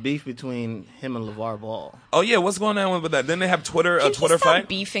 with this beef between him and LeVar Ball? Oh yeah, what's going on with that? Didn't they have a Twitter Can you fight? stop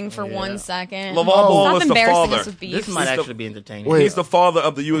beefing for 1 second? LeVar Ball Stop is the embarrassing father. us with beef. This might He's the- actually be entertaining. Wait. He's the father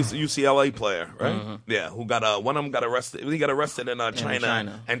of the UCLA player, right? Yeah, who got one of them got arrested. He got arrested in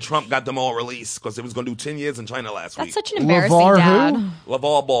China, and Trump got them all released because it was going to do 10 years in China last That's week. such an embarrassing LeVar dad. who?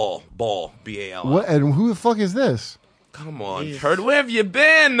 LeVar Ball, B-A-L. What, and who the fuck is this? Come on, Kurt, where have you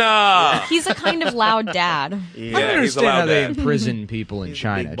been? He's a kind of loud dad. I don't he's a understand how loud they dad. imprison people in He's a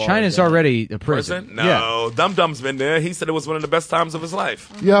China. big baller China's dad. already a prison. Prison? No, Dum Dum's been there. He said it was one of the best times of his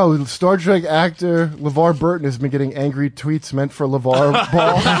life. Yo, Star Trek actor LeVar Burton has been getting angry tweets meant for LeVar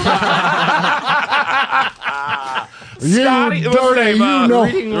Ball. Scotty, what's his dirty, name? you know.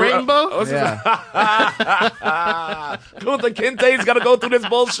 Reading Rainbow? What's his Yeah. Kunta Kinte's got to go through this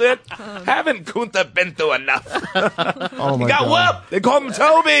bullshit. Haven't Kunta been through enough? Oh my He got god. whooped. They called him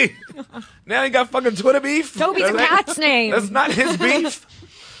Toby. Now he got fucking Twitter beef. Toby's a cat's name. That's not his beef.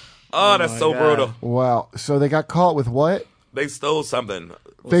 Oh, that's so God. brutal. Wow. So they got caught with what? They stole something.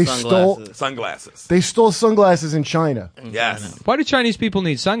 They Sunglasses. Sunglasses. They stole sunglasses in China. Yes. Why do Chinese people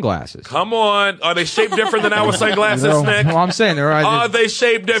need sunglasses? Come on. Are they shaped different than our sunglasses, No. Nick? Well, I'm saying they're Are they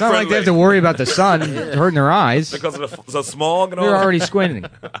shaped it's not differently? like they have to worry about the sun hurting their eyes. Because of the smog and all They're that? already squinting.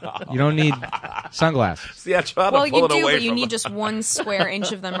 You don't need sunglasses. See, I try to Well, pull you it do, away but you from need them. just 1 square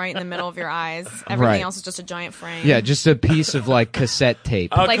inch of them right in the middle of your eyes. Everything Right. else is just a giant frame. Yeah, just a piece of like cassette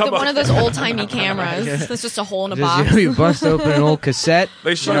tape. Oh, Like come one on. of those old timey cameras. That's just a hole in a Just, box. you bust open an old cassette.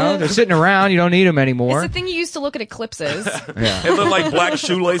 They You should. know, they're sitting around. You don't need them It's anymore. the thing you used to look at eclipses. Yeah. It looked like black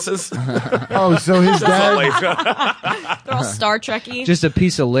shoelaces. Oh, so his dad. They're all Star Trekky. Just a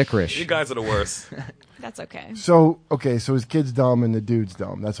piece of licorice. You guys are the worst. That's okay. So his kid's dumb and the dude's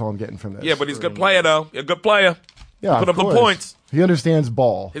dumb. That's all I'm getting from this. Yeah, but he's a good player, though. He's a good player. yeah, put of up the course. points. He understands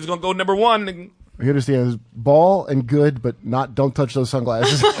ball. He's going to go number one. He understands ball and good, but not don't touch those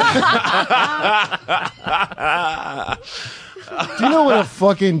sunglasses. Do you know what a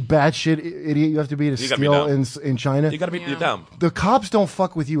fucking batshit idiot you have to be to You gotta be steal dumb. in China? You got to be you're dumb. The cops don't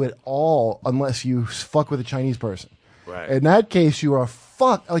fuck with you at all unless you fuck with a Chinese person. Right. In that case, you are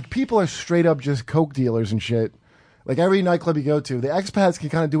fucked. Like, people are straight up just coke dealers and shit. Like, every nightclub you go to, the expats can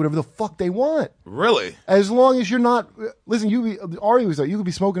kind of do whatever the fuck they want. Really? As long as you're not... Listen, Ari was like, you could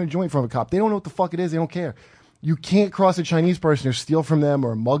be smoking a joint from a cop. They don't know what the fuck it is. They don't care. You can't cross a Chinese person or steal from them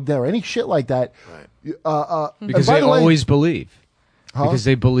or mug them or any shit like that. Right. Because by they the way- always believe. Because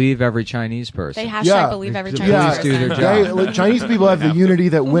they believe every Chinese person. They hashtag Yeah. believe every The Chinese police person. do their job. Like, Chinese people have the unity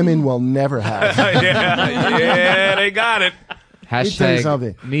that women will never have. yeah, they got it. me tell you Hashtag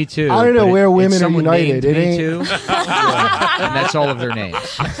something. me too. I don't know but where it's women are someone united. named It me ain't- too. Yeah, and that's all of their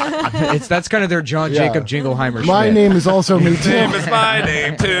names. That's kind of their John Yeah. Jacob Jingleheimer. My Schmidt. name is also me Name too. is my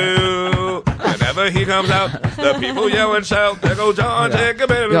name, too. Whenever he comes out, the people yell and shout, there go John Jacob.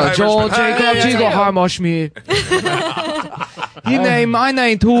 Yeah, John Jacob Jingleheimer Schmidt. He name my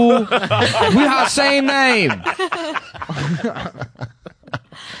name too. We have same name.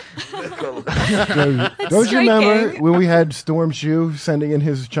 Don't you remember when we had Storm Shu sending in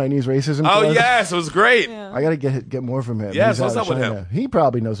his Chinese racism? Oh yes, it was great. Yeah. I got to get more from him. Yes, what's up with him? He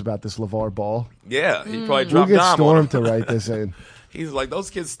probably knows about this LeVar Ball. Yeah, he probably We'll dropped get Dom Storm on him. to write this in. He's like, those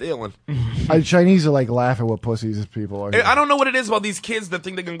kids stealing. Chinese are like laughing what pussies these people are. I don't know what it is about these kids that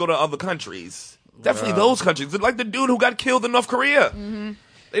think they can go to other countries. Definitely those countries. Like the dude who got killed in North Korea. Mm-hmm.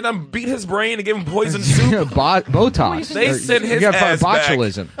 They done beat his brain and gave him poison soup. Botox. They sent his ass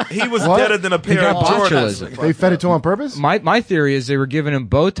botulism. back. He was deader than a pair of Jordans. They fed it to him on purpose? My theory is they were giving him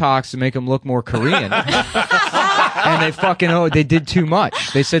Botox to make him look more Korean. And they did too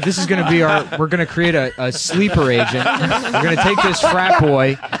much. They said, this is going to be we're going to create a sleeper agent. We're going to take this frat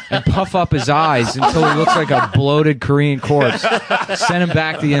boy and puff up his eyes until he looks like a bloated Korean corpse. Send him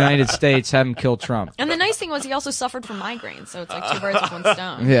back to the United States, have him kill Trump. And the nice thing was he also suffered from migraines, so it's like 2 birds with 1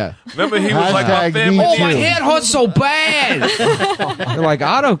 stone. Yeah. Remember, he was like, my family. Oh, my head hurts so bad. They're like,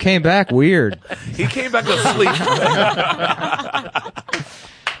 Otto came back weird. He came back asleep.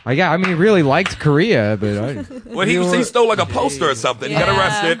 I mean, he really liked Korea, but he stole like a poster or something. Yeah. He got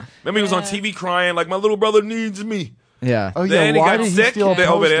arrested. Remember, he was on TV crying like, my little brother needs me. Yeah. Oh, yeah. Then Why he got did sick. he steal a They're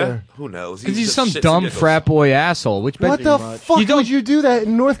over there. poster? Who knows? Because he's just some shits dumb and giggles. frat boy asshole. Which What the fuck would you do that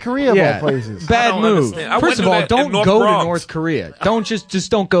in North Korea, of all places? Bad don't move. understand. I First of went all, to don't North go Bronx. to North Korea. Don't just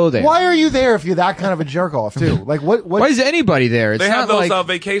don't go there. Why are you there if you're that kind of a jerk off too? Like what? Why is anybody there? It's They have not those like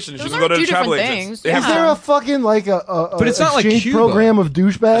vacations. You Those can go to are the two travel different agents. things. They Yeah. have Is there a fucking like a But it's not like exchange Cuba. program of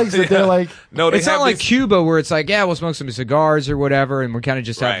douchebags that they're like? no, they it's have not like these- Cuba where it's like, yeah, we'll smoke some cigars or whatever, and we kind of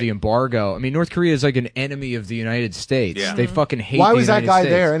just have Right. the embargo. I mean, North Korea is like an enemy of the United States. Yeah. They fucking hate. Why the was that United guy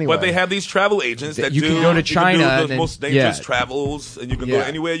States. there anyway? But they have these travel agents that You do. can go to China do and the then- most dangerous yeah. travels, and you can go Yeah.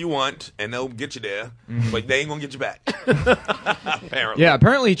 anywhere you want, and they'll get you there. But they ain't gonna get you back. Apparently. Yeah,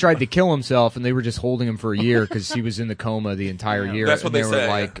 apparently he tried to kill himself, and they were just holding him for a year because he was in the coma the entire year. That's what and they were said,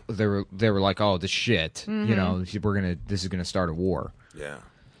 like. They were like, oh, this shit. You know, this is gonna start a war. Yeah.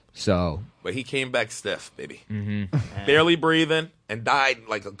 So. But he came back stiff, baby. Mm-hmm. Barely breathing, and died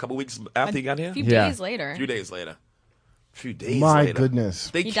like a couple weeks after he got here. A few Yeah. days later. A few days later. Few My later. goodness.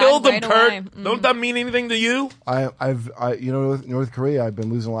 They He killed died him, right Kurt. away. Mm. Don't that mean anything to you? North Korea, I've been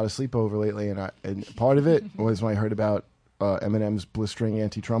losing a lot of sleep over lately, and part of it was when I heard about Eminem's blistering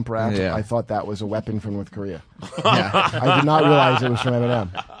anti-Trump rap. Yeah. I thought that was a weapon from North Korea. I did not realize it was from Eminem.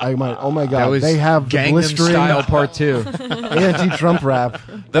 I went, oh my That god, was they have the Gangnam blistering Style Part 2. anti-Trump rap.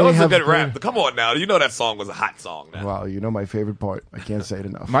 That was a good rap. Come on now. You know that song was a hot song. Now. Wow, you know my favorite part. I can't say it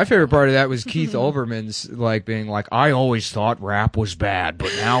enough. My favorite part of that was Keith Olbermann's like being like, I always thought rap was bad,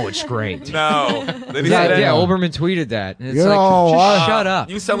 but now it's great. No. Did he say that? Yeah, Olbermann tweeted that. And it's You like, know, just shut up.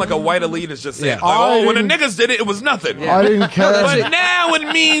 You sound like a white elitist just saying, Yeah. like, I when the didn't- niggas did it, it was nothing. I didn't care. But now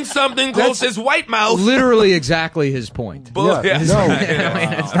it means something close to his white mouth. Literally exactly his point. Bull- Yeah, yes. no.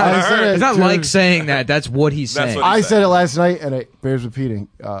 It's I not, said it, it's not dude. like saying that. That's what he's That's saying. what he I said it last night, and it bears repeating.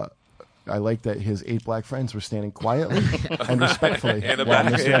 I like that his 8 black friends were standing quietly and respectfully In the while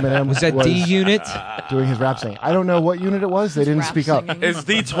back. Mr. Eminem was that D Unit? doing his rap singing. I don't know what unit it was. They didn't Rap speak up. singing. It's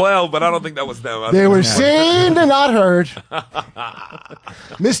D12, but I don't think that was them. I They think it were was- seen and not heard.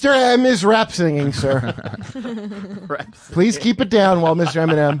 Mr. M is rap singing, sir. Please keep it down while Mr.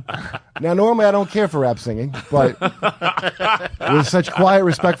 Eminem. Now, normally I don't care for rap singing, but with such quiet,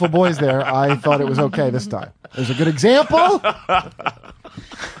 respectful boys there, I thought it was okay this time. There's a good example.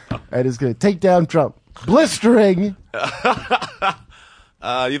 That is going to take down Trump. Blistering. You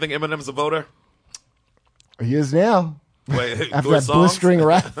think Eminem's a voter? He is now. Wait, After do a that song? blistering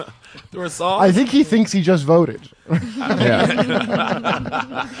rap. Do a song? I think he thinks he just voted.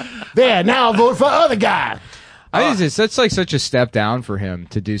 Yeah. There, now I'll vote for other guy. I think that's like such a step down for him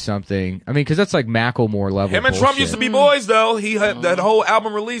to do something. I mean, because that's like Macklemore level. Him and Trump used to be bullshit. boys, though. He had that whole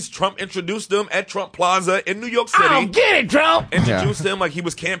album released. Trump introduced them at Trump Plaza in New York City. Get it, Trump. Introduced him like he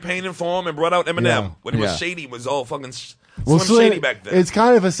was campaining for him and brought out Eminem. Yeah. When he was Yeah. shady, was all fucking Well, Slim Shady back then. It's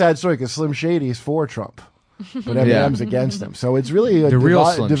kind of a sad story because Slim Shady is for Trump, but Eminem's against him. So it's really The real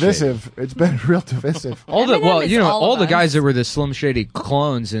Slim divisive. It's been real divisive. All the Eminem is all all of the us. guys that were the Slim Shady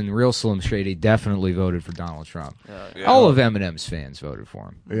clones and real Slim Shady definitely voted for Donald Trump. All of Eminem's fans voted for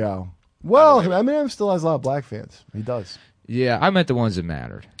him. Yeah. Well, Eminem still has a lot of black fans. He does. Yeah, I meant the ones that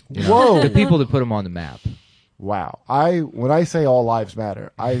mattered. You know? Whoa. The people that put him on the map. Wow. When I say all lives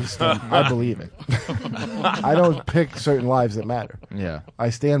matter, I believe it. I don't pick certain lives that matter. Yeah. I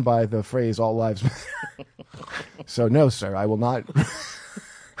stand by the phrase all lives matter. So no, sir, I will not.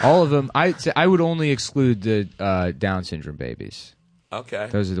 All of them. I would only exclude the Down syndrome babies. Okay.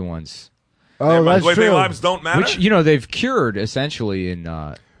 Those are the ones. Oh, that's Wait, their true. lives don't matter? Which, they've cured essentially in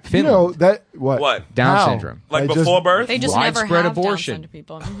Finland. What? Down How? syndrome. Like They before birth? They just never Widespread have abortion. Down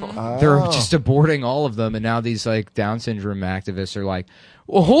syndrome people. Mhm. They're just aborting all of them, and now these like Down syndrome activists are like,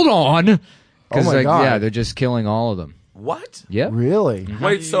 well, hold on, because my God. they're just killing all of them. What? Yep. Really?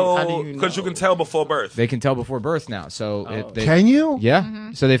 Wait, so how do you because you know? can tell before birth. They can tell before birth now. So Can you?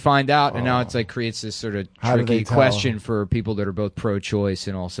 Yeah. So they find out, and now it's like creates this sort of How do they tricky tell? question for people that are both pro-choice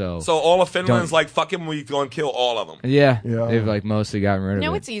and also. So all of Finland's Don't- like, fuck him, we're going to kill all of them. yeah, Yeah. they've like mostly gotten rid of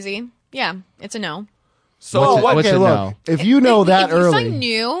No, it. it's easy. Yeah, it's a no. So What's it- what? what's Okay, a look. no? If you know that if I early,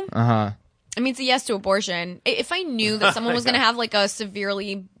 knew, Uh huh. I mean, it's a yes to abortion. If I knew that someone was going to have like a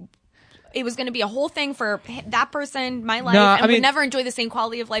severely, it was going to be a whole thing for that person, my life, and I mean- would never enjoy the same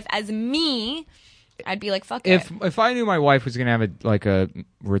quality of life as me, I'd be like, fuck it. If I knew my wife was gonna have a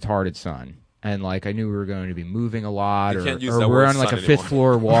retarded son, and like I knew we were going to be moving a lot, You or, can't use or that we're word on like a son fifth anymore.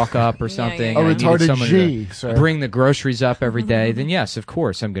 floor walk up or Yeah, something, yeah, and yeah. I needed A retarded someone G, to sir. bring the groceries up every day, then yes, of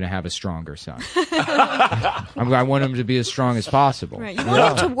course I'm going to have a stronger son. I want him to be as strong as possible. Right, you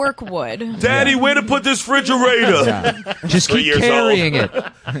want him to work wood. Daddy, where to put this refrigerator? Yeah. Just 3 keep years carrying old. it.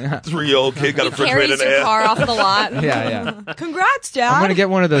 3-year-old kid got a refrigerator Carries in your there. car off the lot. Yeah, yeah. Congrats, Dad. I'm going to get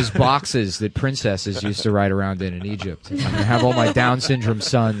one of those boxes that princesses used to ride around in Egypt. I'm going to have all my Down syndrome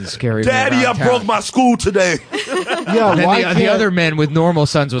sons carry Daddy, me I around town. broke my school today. yeah, And why then the can't- other men with normal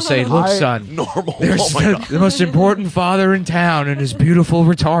sons will say, look, son, Normal. there's Oh my God. the most important father in town and his beautiful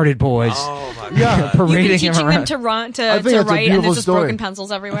retarded boys. Oh my God. Yeah, You've been parading him teaching them around. to run, I to think that's a write, and beautiful there's just story. broken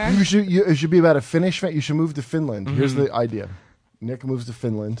pencils everywhere. it should be about a Finnish. You should move to Finland. Here's the idea. Nick moves to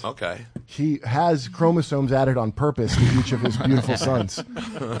Finland. Okay. He has chromosomes added on purpose to each of his beautiful sons,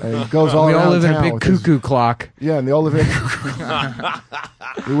 and he goes all We around all live in a town big with his- cuckoo clock. Yeah, and they all live in.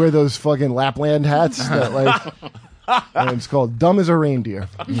 We wear those fucking Lapland hats that like, and it's called "Dumb as a Reindeer."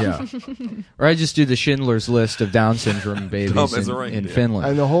 Yeah. Or I just do the Schindler's List of Down syndrome Dumb babies as a in reindeer. Finland.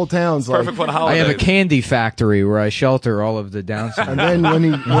 And the whole town's like. Perfect for the I holidays. have a candy factory where I shelter all of the Down syndrome. And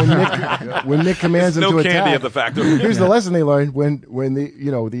then when Nick commands him no to candy attack, at the factory. here's the lesson they learned when they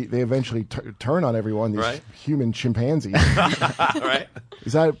eventually turn on everyone. These Right. human chimpanzees. Right?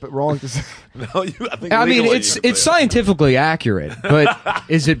 Is that wrong to say? No, I think I mean, legally it's you can it's say it. scientifically accurate, but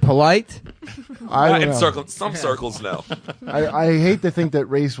is it polite? I don't In know. some circles, no. I hate to think that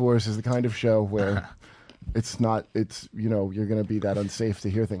Race Wars is the kind of show where it's not. It's you're going to be that unsafe to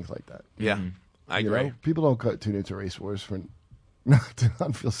hear things like that. Yeah, I You agree. know? People don't tune into Race Wars for not to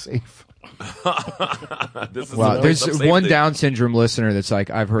not feel safe. This is Well, the there's place of one safety. Down syndrome listener that's like,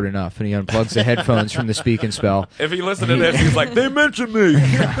 I've heard enough, and he unplugs the headphones from the speak and spell. If he listens to this, he's like, they mentioned me.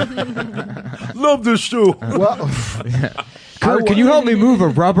 Love this show. Well, Kurt, can you help me move a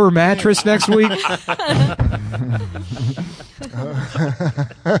rubber mattress next week?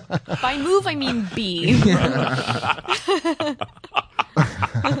 By move, I mean be.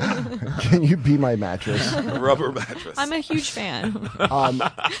 can you be my mattress? Rubber mattress. I'm a huge fan.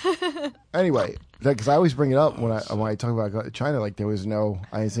 Anyway, because I always bring it up when I talk about China, like I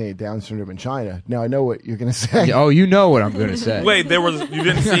didn't say Down syndrome in China. Now I know what you're going to say. Oh, you know what I'm going to say. Wait, you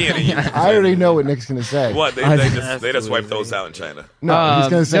didn't see any. I already know what Nick's going to say. What? They just wiped those out in China. No, he's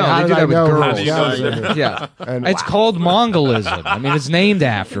going to say, no, how they did do I that with know? girls. How do you know Down syndrome? Yeah. And It's called Mongolism. I mean, it's named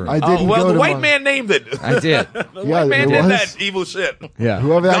after him. I didn't Well, go the to white Mon- man named it. I did. The Yeah, white man it did was. that evil shit. Yeah.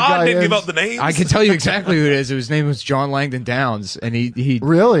 Whoever that God guy didn't is. give out the names. I can tell you exactly who it is. His name was John Langdon Downs, and he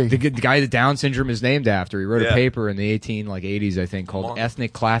Really? the guy that Down syndrome is named after. He wrote Yeah. a paper in the 80s, I think, called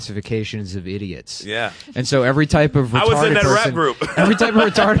 "Ethnic Classifications of Idiots." Yeah. And so every type of retarded I was in that person, rap group. every type of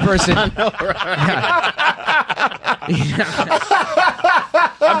retarded person.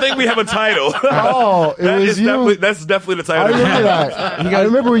 I think we have a title. Oh, it was you. That's definitely the I title. remember that. I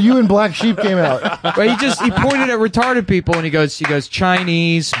remember when you and Black Sheep came out. But he pointed at retarded people and he goes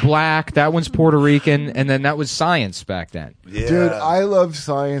Chinese, black, that one's Puerto Rican, and then that was science back then. Yeah. Dude, I Love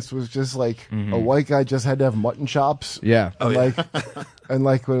Science was just like Mm-hmm. a white guy just had to have mutton chops. Yeah. And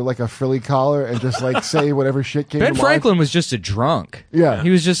like a frilly collar and just like say whatever shit came Ben to mind. Franklin was just a drunk. Yeah. He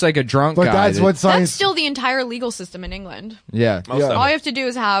was just like a drunk But guy. that's what That's science. still the entire legal system in England. Yeah. Most Yeah. of All it. you have to do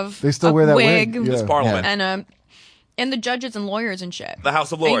is have They still a wear that wig, wig. Yeah. It's Parliament. and the judges and lawyers and shit. The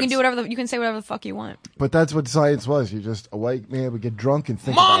House of And you Lords. can do whatever you can say whatever the fuck you want. But that's what science was. You just a white man would get drunk and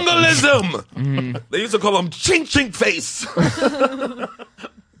think about things. Mongolism. They used to call him chink chink face.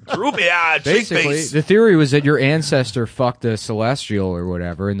 Droopy eyed chink Basically, face. the theory was that your ancestor fucked a celestial or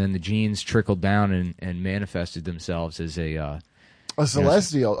whatever, and then the genes trickled down and manifested themselves as A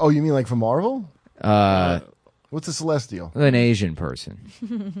celestial. Oh, you mean like from Marvel? What's a celestial? an Asian person.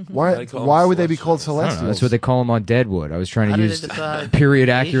 Why? They call them Why would they be called I don't know. celestials? That's what they call them on Deadwood. I was trying How to did use they decide period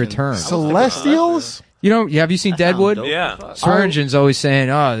accurate Asians? terms. Celestials? Have you seen Deadwood? Yeah. Swearengen's always saying,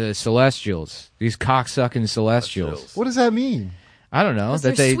 the Celestials. These cocksucking Celestials. What does that mean? I don't know.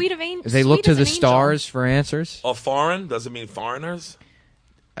 That they look to the stars for answers. Or foreign? Does it mean foreigners?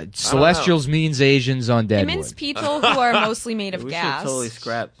 Celestials means Asians on Deadwood. It means people who are mostly made of we gas. should totally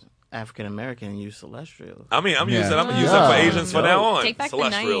scrap African American and use celestials. I mean, I'm using it for Asians from now on. Take back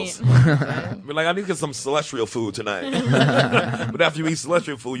Celestials. the night. Be like, I need to get some celestial food tonight. But after you eat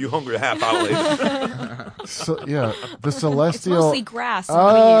celestial food, you're hungry a half hour later. The celestial. It's mostly grass.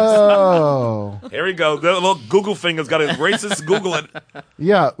 Oh. Here we go. The little Google finger's got his racist Googling.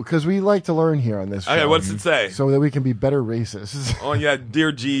 Yeah, because we like to learn here on this show. Okay, what's it say? So that we can be better racists. Oh, yeah,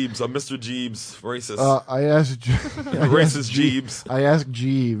 dear Jeeves or Mr. Jeeves, racist. I asked racist Jeeves. I asked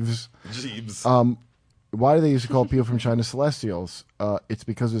Jeeves. Jeeves. Why do they used to call people from China Celestials? It's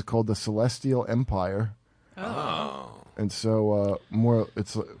because it's called the Celestial Empire. Oh. And so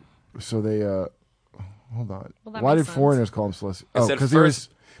they hold on. Well, why did makes sense. foreigners call them Celestial? Oh, because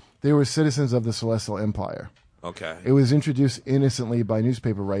they were citizens of the Celestial Empire. Okay. It was introduced innocently by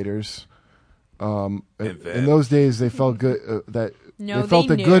newspaper writers. In those days, they felt good that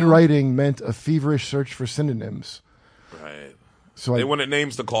good writing meant a feverish search for synonyms. Right. So they wanted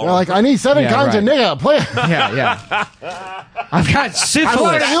names to call. They're like, I need 7 kinds of nigga. Please. Yeah. I've got syphilis. I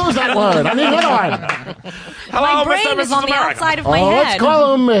want to use that word. I need another one. My brain is on the outside of my head. Let's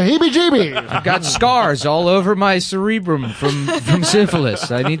call them heebie-jeebies. I've got scars all over my cerebrum from syphilis.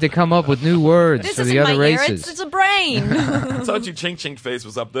 I need to come up with new words for the other races. It's a brain. I told you Ching Ching Face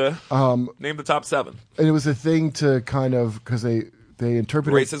was up there. Name the top 7. And it was a thing to kind of, because they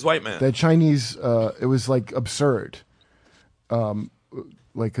interpreted racist white man. The Chinese, it was like absurd.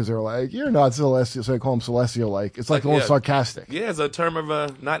 Because they're like, you're not celestial, so I call them celestial. Like it's like a little sarcastic. Yeah, it's a term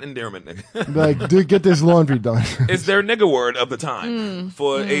of not endearment. Like, dude, get this laundry done. It's their nigger word of the time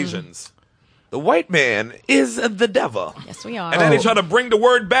for Asians. The white man is the devil. Yes, we are. And then they try to bring the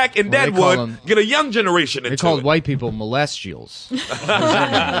word back in Deadwood, get a young generation into it. They called white people molestials.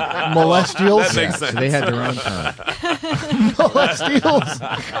 Molestials? That makes sense. So they had their own term.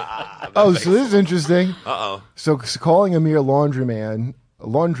 Molestials? Oh, so this is interesting. Uh-oh. So calling a mere laundryman,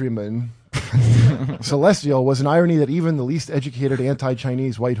 celestial was an irony that even the least educated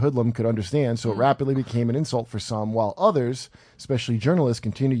anti-Chinese white hoodlum could understand, so it rapidly became an insult for some, while others, especially journalists,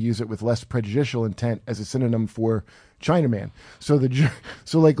 continue to use it with less prejudicial intent as a synonym for Chinaman. So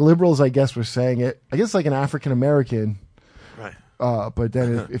like liberals, I guess, were saying it, I guess like an African American. Right. But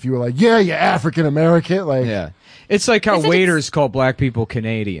then if you were like, yeah, you're African American, like, yeah, it's like how waiters call black people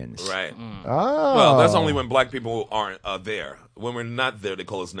Canadians. Right. Oh. Well, that's only when black people aren't there. When we're not there, they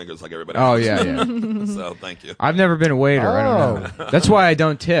call us niggers like everybody else. Oh, yeah. So, thank you. I've never been a waiter. I don't know. That's why I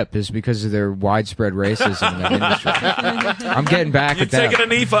don't tip, is because of their widespread racism in that industry. I'm getting back at them. You're taking a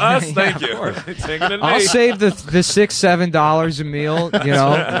knee for us? Thank you. Taking a knee. I'll save the $6-7 a meal,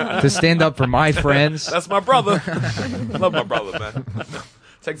 to stand up for my friends. That's my brother. I love my brother, man.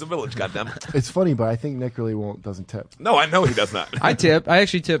 Takes a village, goddammit. It's funny, but I think Nick really doesn't tip. No, I know he does not. I tip. I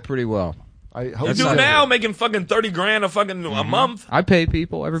actually tip pretty well. I hope you do now, making fucking $30,000 a month. I pay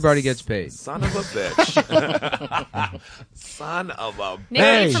people. Everybody gets paid. Son of a bitch. Son of a bitch. Nick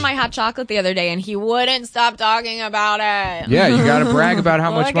ate some of my hot chocolate the other day, and he wouldn't stop talking about it. Yeah, you got to brag about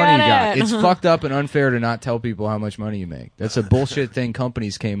how much money you got. It's fucked up and unfair to not tell people how much money you make. That's a bullshit thing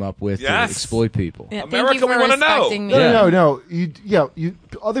companies came up with to exploit people. Yeah, America, we want to know. Me. No. You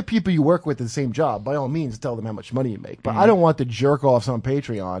other people you work with in the same job, by all means, tell them how much money you make. But I don't want the jerk offs on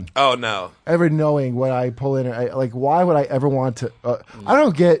Patreon. Oh, no. Ever knowing what I pull in, why would I ever want to? I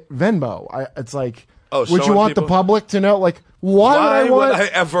don't get Venmo. It's like, would you want the public to know? Like, why would I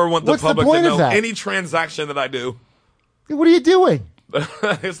ever want the public to know that? Any transaction that I do? What are you doing?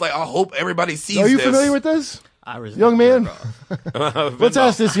 It's like, I hope everybody sees this. Are you this. familiar with this? I resent young man. Let's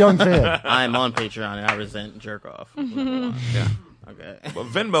ask this young fan. I'm on Patreon and I resent jerk off. Yeah. Okay. But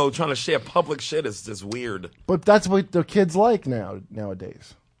Venmo trying to share public shit is just weird. But that's what the kids like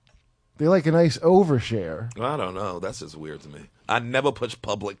nowadays. They like a nice overshare. I don't know. That's just weird to me. I never push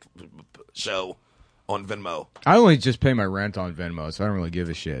public show on Venmo. I only just pay my rent on Venmo, so I don't really give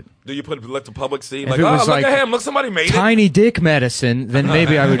a shit. Do you let the public see? If Like, it was look at him. Look, somebody made it. Tiny dick medicine, then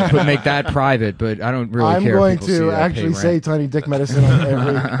maybe I would make that private, but I don't really care. I'm going to actually say tiny dick medicine on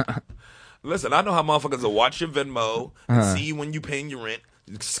every... Listen, I know how motherfuckers will watch your Venmo and see when you paying your rent,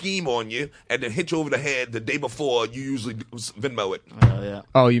 scheme on you, and then hit you over the head the day before you usually Venmo it. Yeah.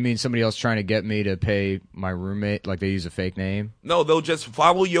 Oh, you mean somebody else trying to get me to pay my roommate, like they use a fake name? No, they'll just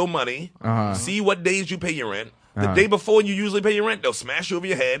follow your money, see what days you pay your rent. The day before you usually pay your rent, they'll smash you over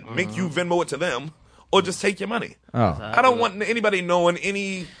your head, make you Venmo it to them, or just take your money. Oh. I don't want anybody knowing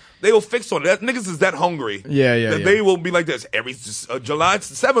any They will fix on it. Niggas is that hungry. Yeah. They will be like this. Every July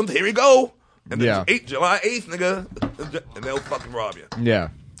 7th, here we go. And then July 8th, nigga. And they'll fucking rob you. Yeah.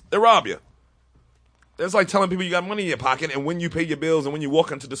 They'll rob you. It's like telling people you got money in your pocket and when you pay your bills and when you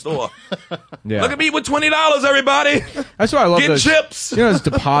walk into the store. Yeah. Look at me with $20, everybody. That's why I love Get those chips. You know those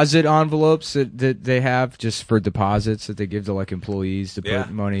deposit envelopes that they have just for deposits that they give to like employees to put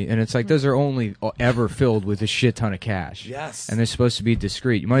money, and it's like those are only ever filled with a shit ton of cash. Yes. And they're supposed to be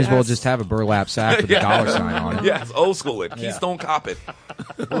discreet. You might as well just have a burlap sack with a dollar sign on it. Yes, old school it. Keystone Cop it.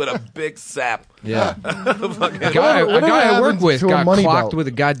 With a big sap. Yeah. A guy I work with got clocked with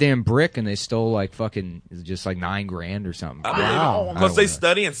a goddamn brick, and they stole like fucking just like $9,000 or something. Wow. Because they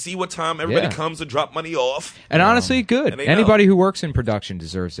study and see what time everybody comes to drop money off. And honestly, good. Anybody who works in production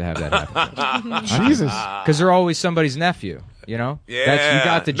deserves to have that happen. Jesus. Because they're always somebody's nephew, you know? Yeah. You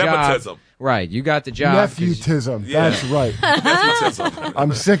got the job. Nepotism. Right, you got the job. Nephewtism. That's right. Nepotism.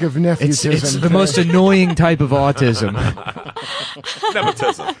 I'm sick of nephewtism. It's the most annoying type of autism.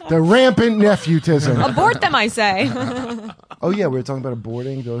 Nepotism. The rampant nephewtism. Abort them, I say. Oh yeah, we were talking about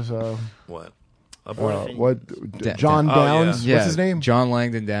aborting those. What? John Downs? Yeah. What's his name? John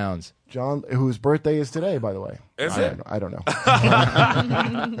Langdon Downs. John, whose birthday is today, by the way. Is it? I don't know.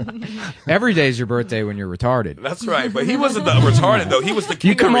 Every day's your birthday when you're retarded. That's right, but he wasn't the retarded though. He was the king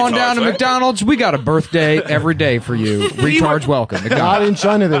You come of on retards, down to right? McDonald's. We got a birthday every day for you. Retards welcome. Not in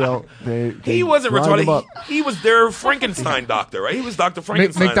China, they don't. He wasn't grind them up. retarded. He was their Frankenstein doctor, right? He was Dr.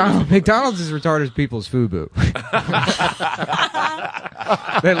 Frankenstein. McDonald's is retarded as people's FUBU.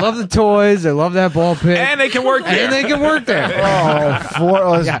 They love the toys. They love that ball pit. And they can work there. And they can work there. Oh, for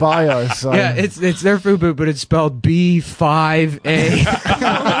us, by us. Son. Yeah, it's their FUBU, but it's spelled B5A.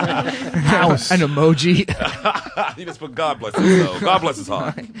 House. An emoji. He just put God bless his soul. God bless his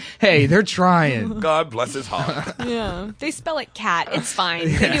heart. Hey, they're trying. God bless his heart. Yeah. They spell it cat. It's fine.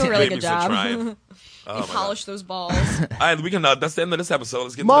 They do a really good job. They polish those balls. All right, we can. That's the end of this episode.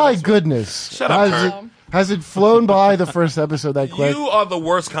 Let's get. My to the next goodness. Shut up, Kurt. Has it flown by the first episode that quick? You are the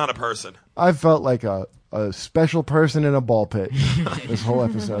worst kind of person. I felt like a special person in a ball pit this whole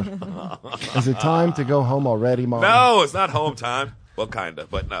episode. Is it time to go home already, Mom? No, it's not home time. Well, kinda,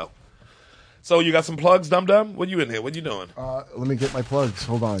 but no. So you got some plugs, Dum Dum? What you in here? What you doing? Let me get my plugs.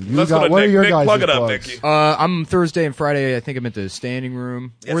 Hold on. Let's go to what Nick. are your Nick, guys' plug it up, plugs? Nicky. I'm Thursday and Friday. I think I'm at the Standing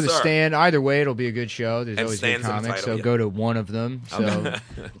Room Yes, or the sir. Stand. Either way, it'll be a good show. There's And always good Stand's in the comics, title, so yeah. go to one of them. So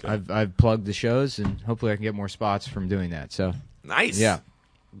I've plugged the shows, and hopefully I can get more spots from doing that. So Nice. yeah.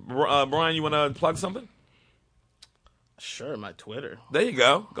 Brian, you want to plug something? Sure, my Twitter. There you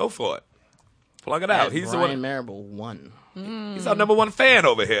go. Go for it. Plug it out. At He's Brian the one. Marable 1. He's our number one fan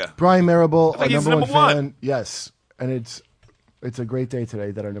over here. Brian Marable, our think he's number one number fan. one. Yes. And it's a great day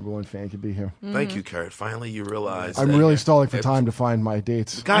today that our number one fan could be here. Thank you, Kurt. Finally, you realize. I'm that- really stalling for time to find my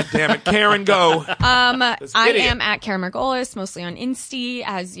dates. God damn it, Karen, go. I idiot. am at Karen Margolis, mostly on Insta,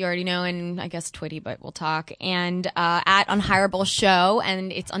 as you already know, and I guess Twitty, but we'll talk. And at Unhireable Show,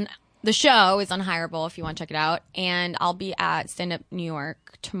 and the show is Unhireable if you want to check it out. And I'll be at Stand Up New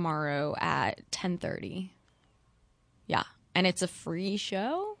York tomorrow at 10:30. Yeah, and it's a free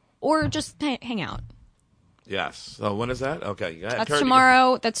show, or just hang out. Yes. So when is that? Okay. Go ahead, That's Kurt.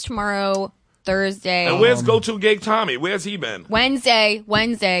 tomorrow. That's tomorrow, Thursday. And where's Go-To Gig Tommy? Where's he been? Wednesday.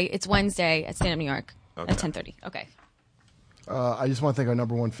 It's Wednesday at Stand Up New York at 10:30. Okay. I just want to thank our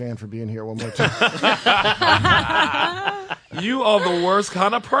number one fan for being here one more time. You are the worst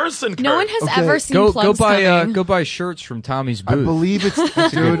kind of person, Kurt. No one has Okay. ever seen Go plugs coming. buy shirts from Tommy's I booth. believe it's,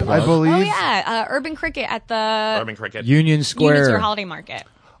 dude, I believe, Oh yeah, Urban Cricket at the Urban Cricket. Union Square. Union Square Holiday Market.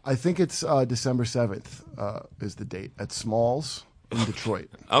 I think it's December 7th is the date at Smalls in Detroit.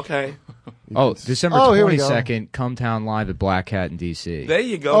 Okay. December here we go. 22nd, Come Town Live at Black Hat in D.C. There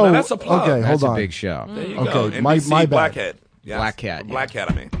you go. Now, that's a plug. okay. That's Hold a on. big show. There you Okay, go. my NBC bad. Blackhead. Yes. Black Cat, yeah. Black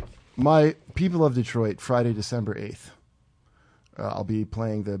Cat, I mean. My people of Detroit, Friday, December 8th. I'll be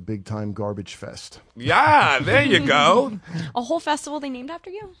playing the Big Time Garbage Fest. Yeah, there you go. A whole festival they named after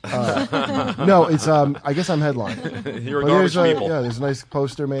you? No, it's I guess I'm headlining. You're a But garbage there's people. there's a nice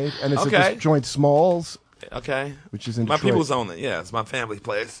poster made, and it's Okay. at this joint Smalls, Okay. which is in My Detroit. people's own it. Yeah, it's my family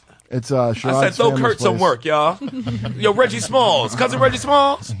place. It's I said, throw Kurt some work, y'all. Yo, Reggie Smalls. Cousin Reggie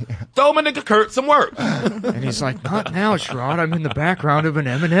Smalls. Throw my nigga Kurt some work. And he's like, not now, Sherrod. I'm in the background of an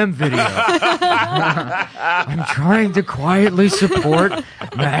Eminem video. I'm trying to quietly support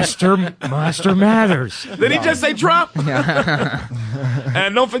Master Matters. Did he just say Trump?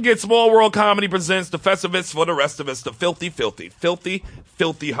 And don't forget, Small World Comedy presents the Festivus for the rest of us, the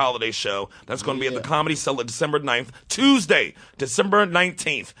filthy holiday show. That's going to be at the Comedy Cellar December 9th, Tuesday, December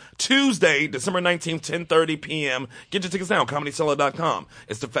 19th. Tuesday, December 19th, 10:30 p.m. Get your tickets now, comedycellar.com.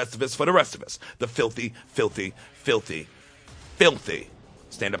 It's the Festivus for the rest of us, the filthy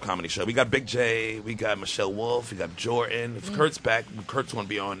stand-up comedy show. We got Big J, we got Michelle Wolf, we got Jordan. If Kurt's back, Kurt's going to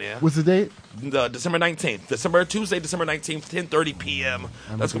be on there. What's the date? December 19th. Tuesday, December 19th, 10:30 p.m.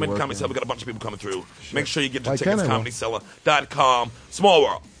 That's going to be the Comedy Cellar. We got a bunch of people coming through. Sure. Make sure you get your tickets, comedycellar.com. Small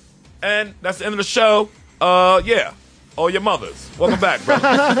World. And that's the end of the show. Yeah. All your mothers. Welcome back,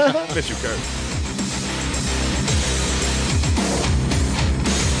 brother. Miss you, Kurt.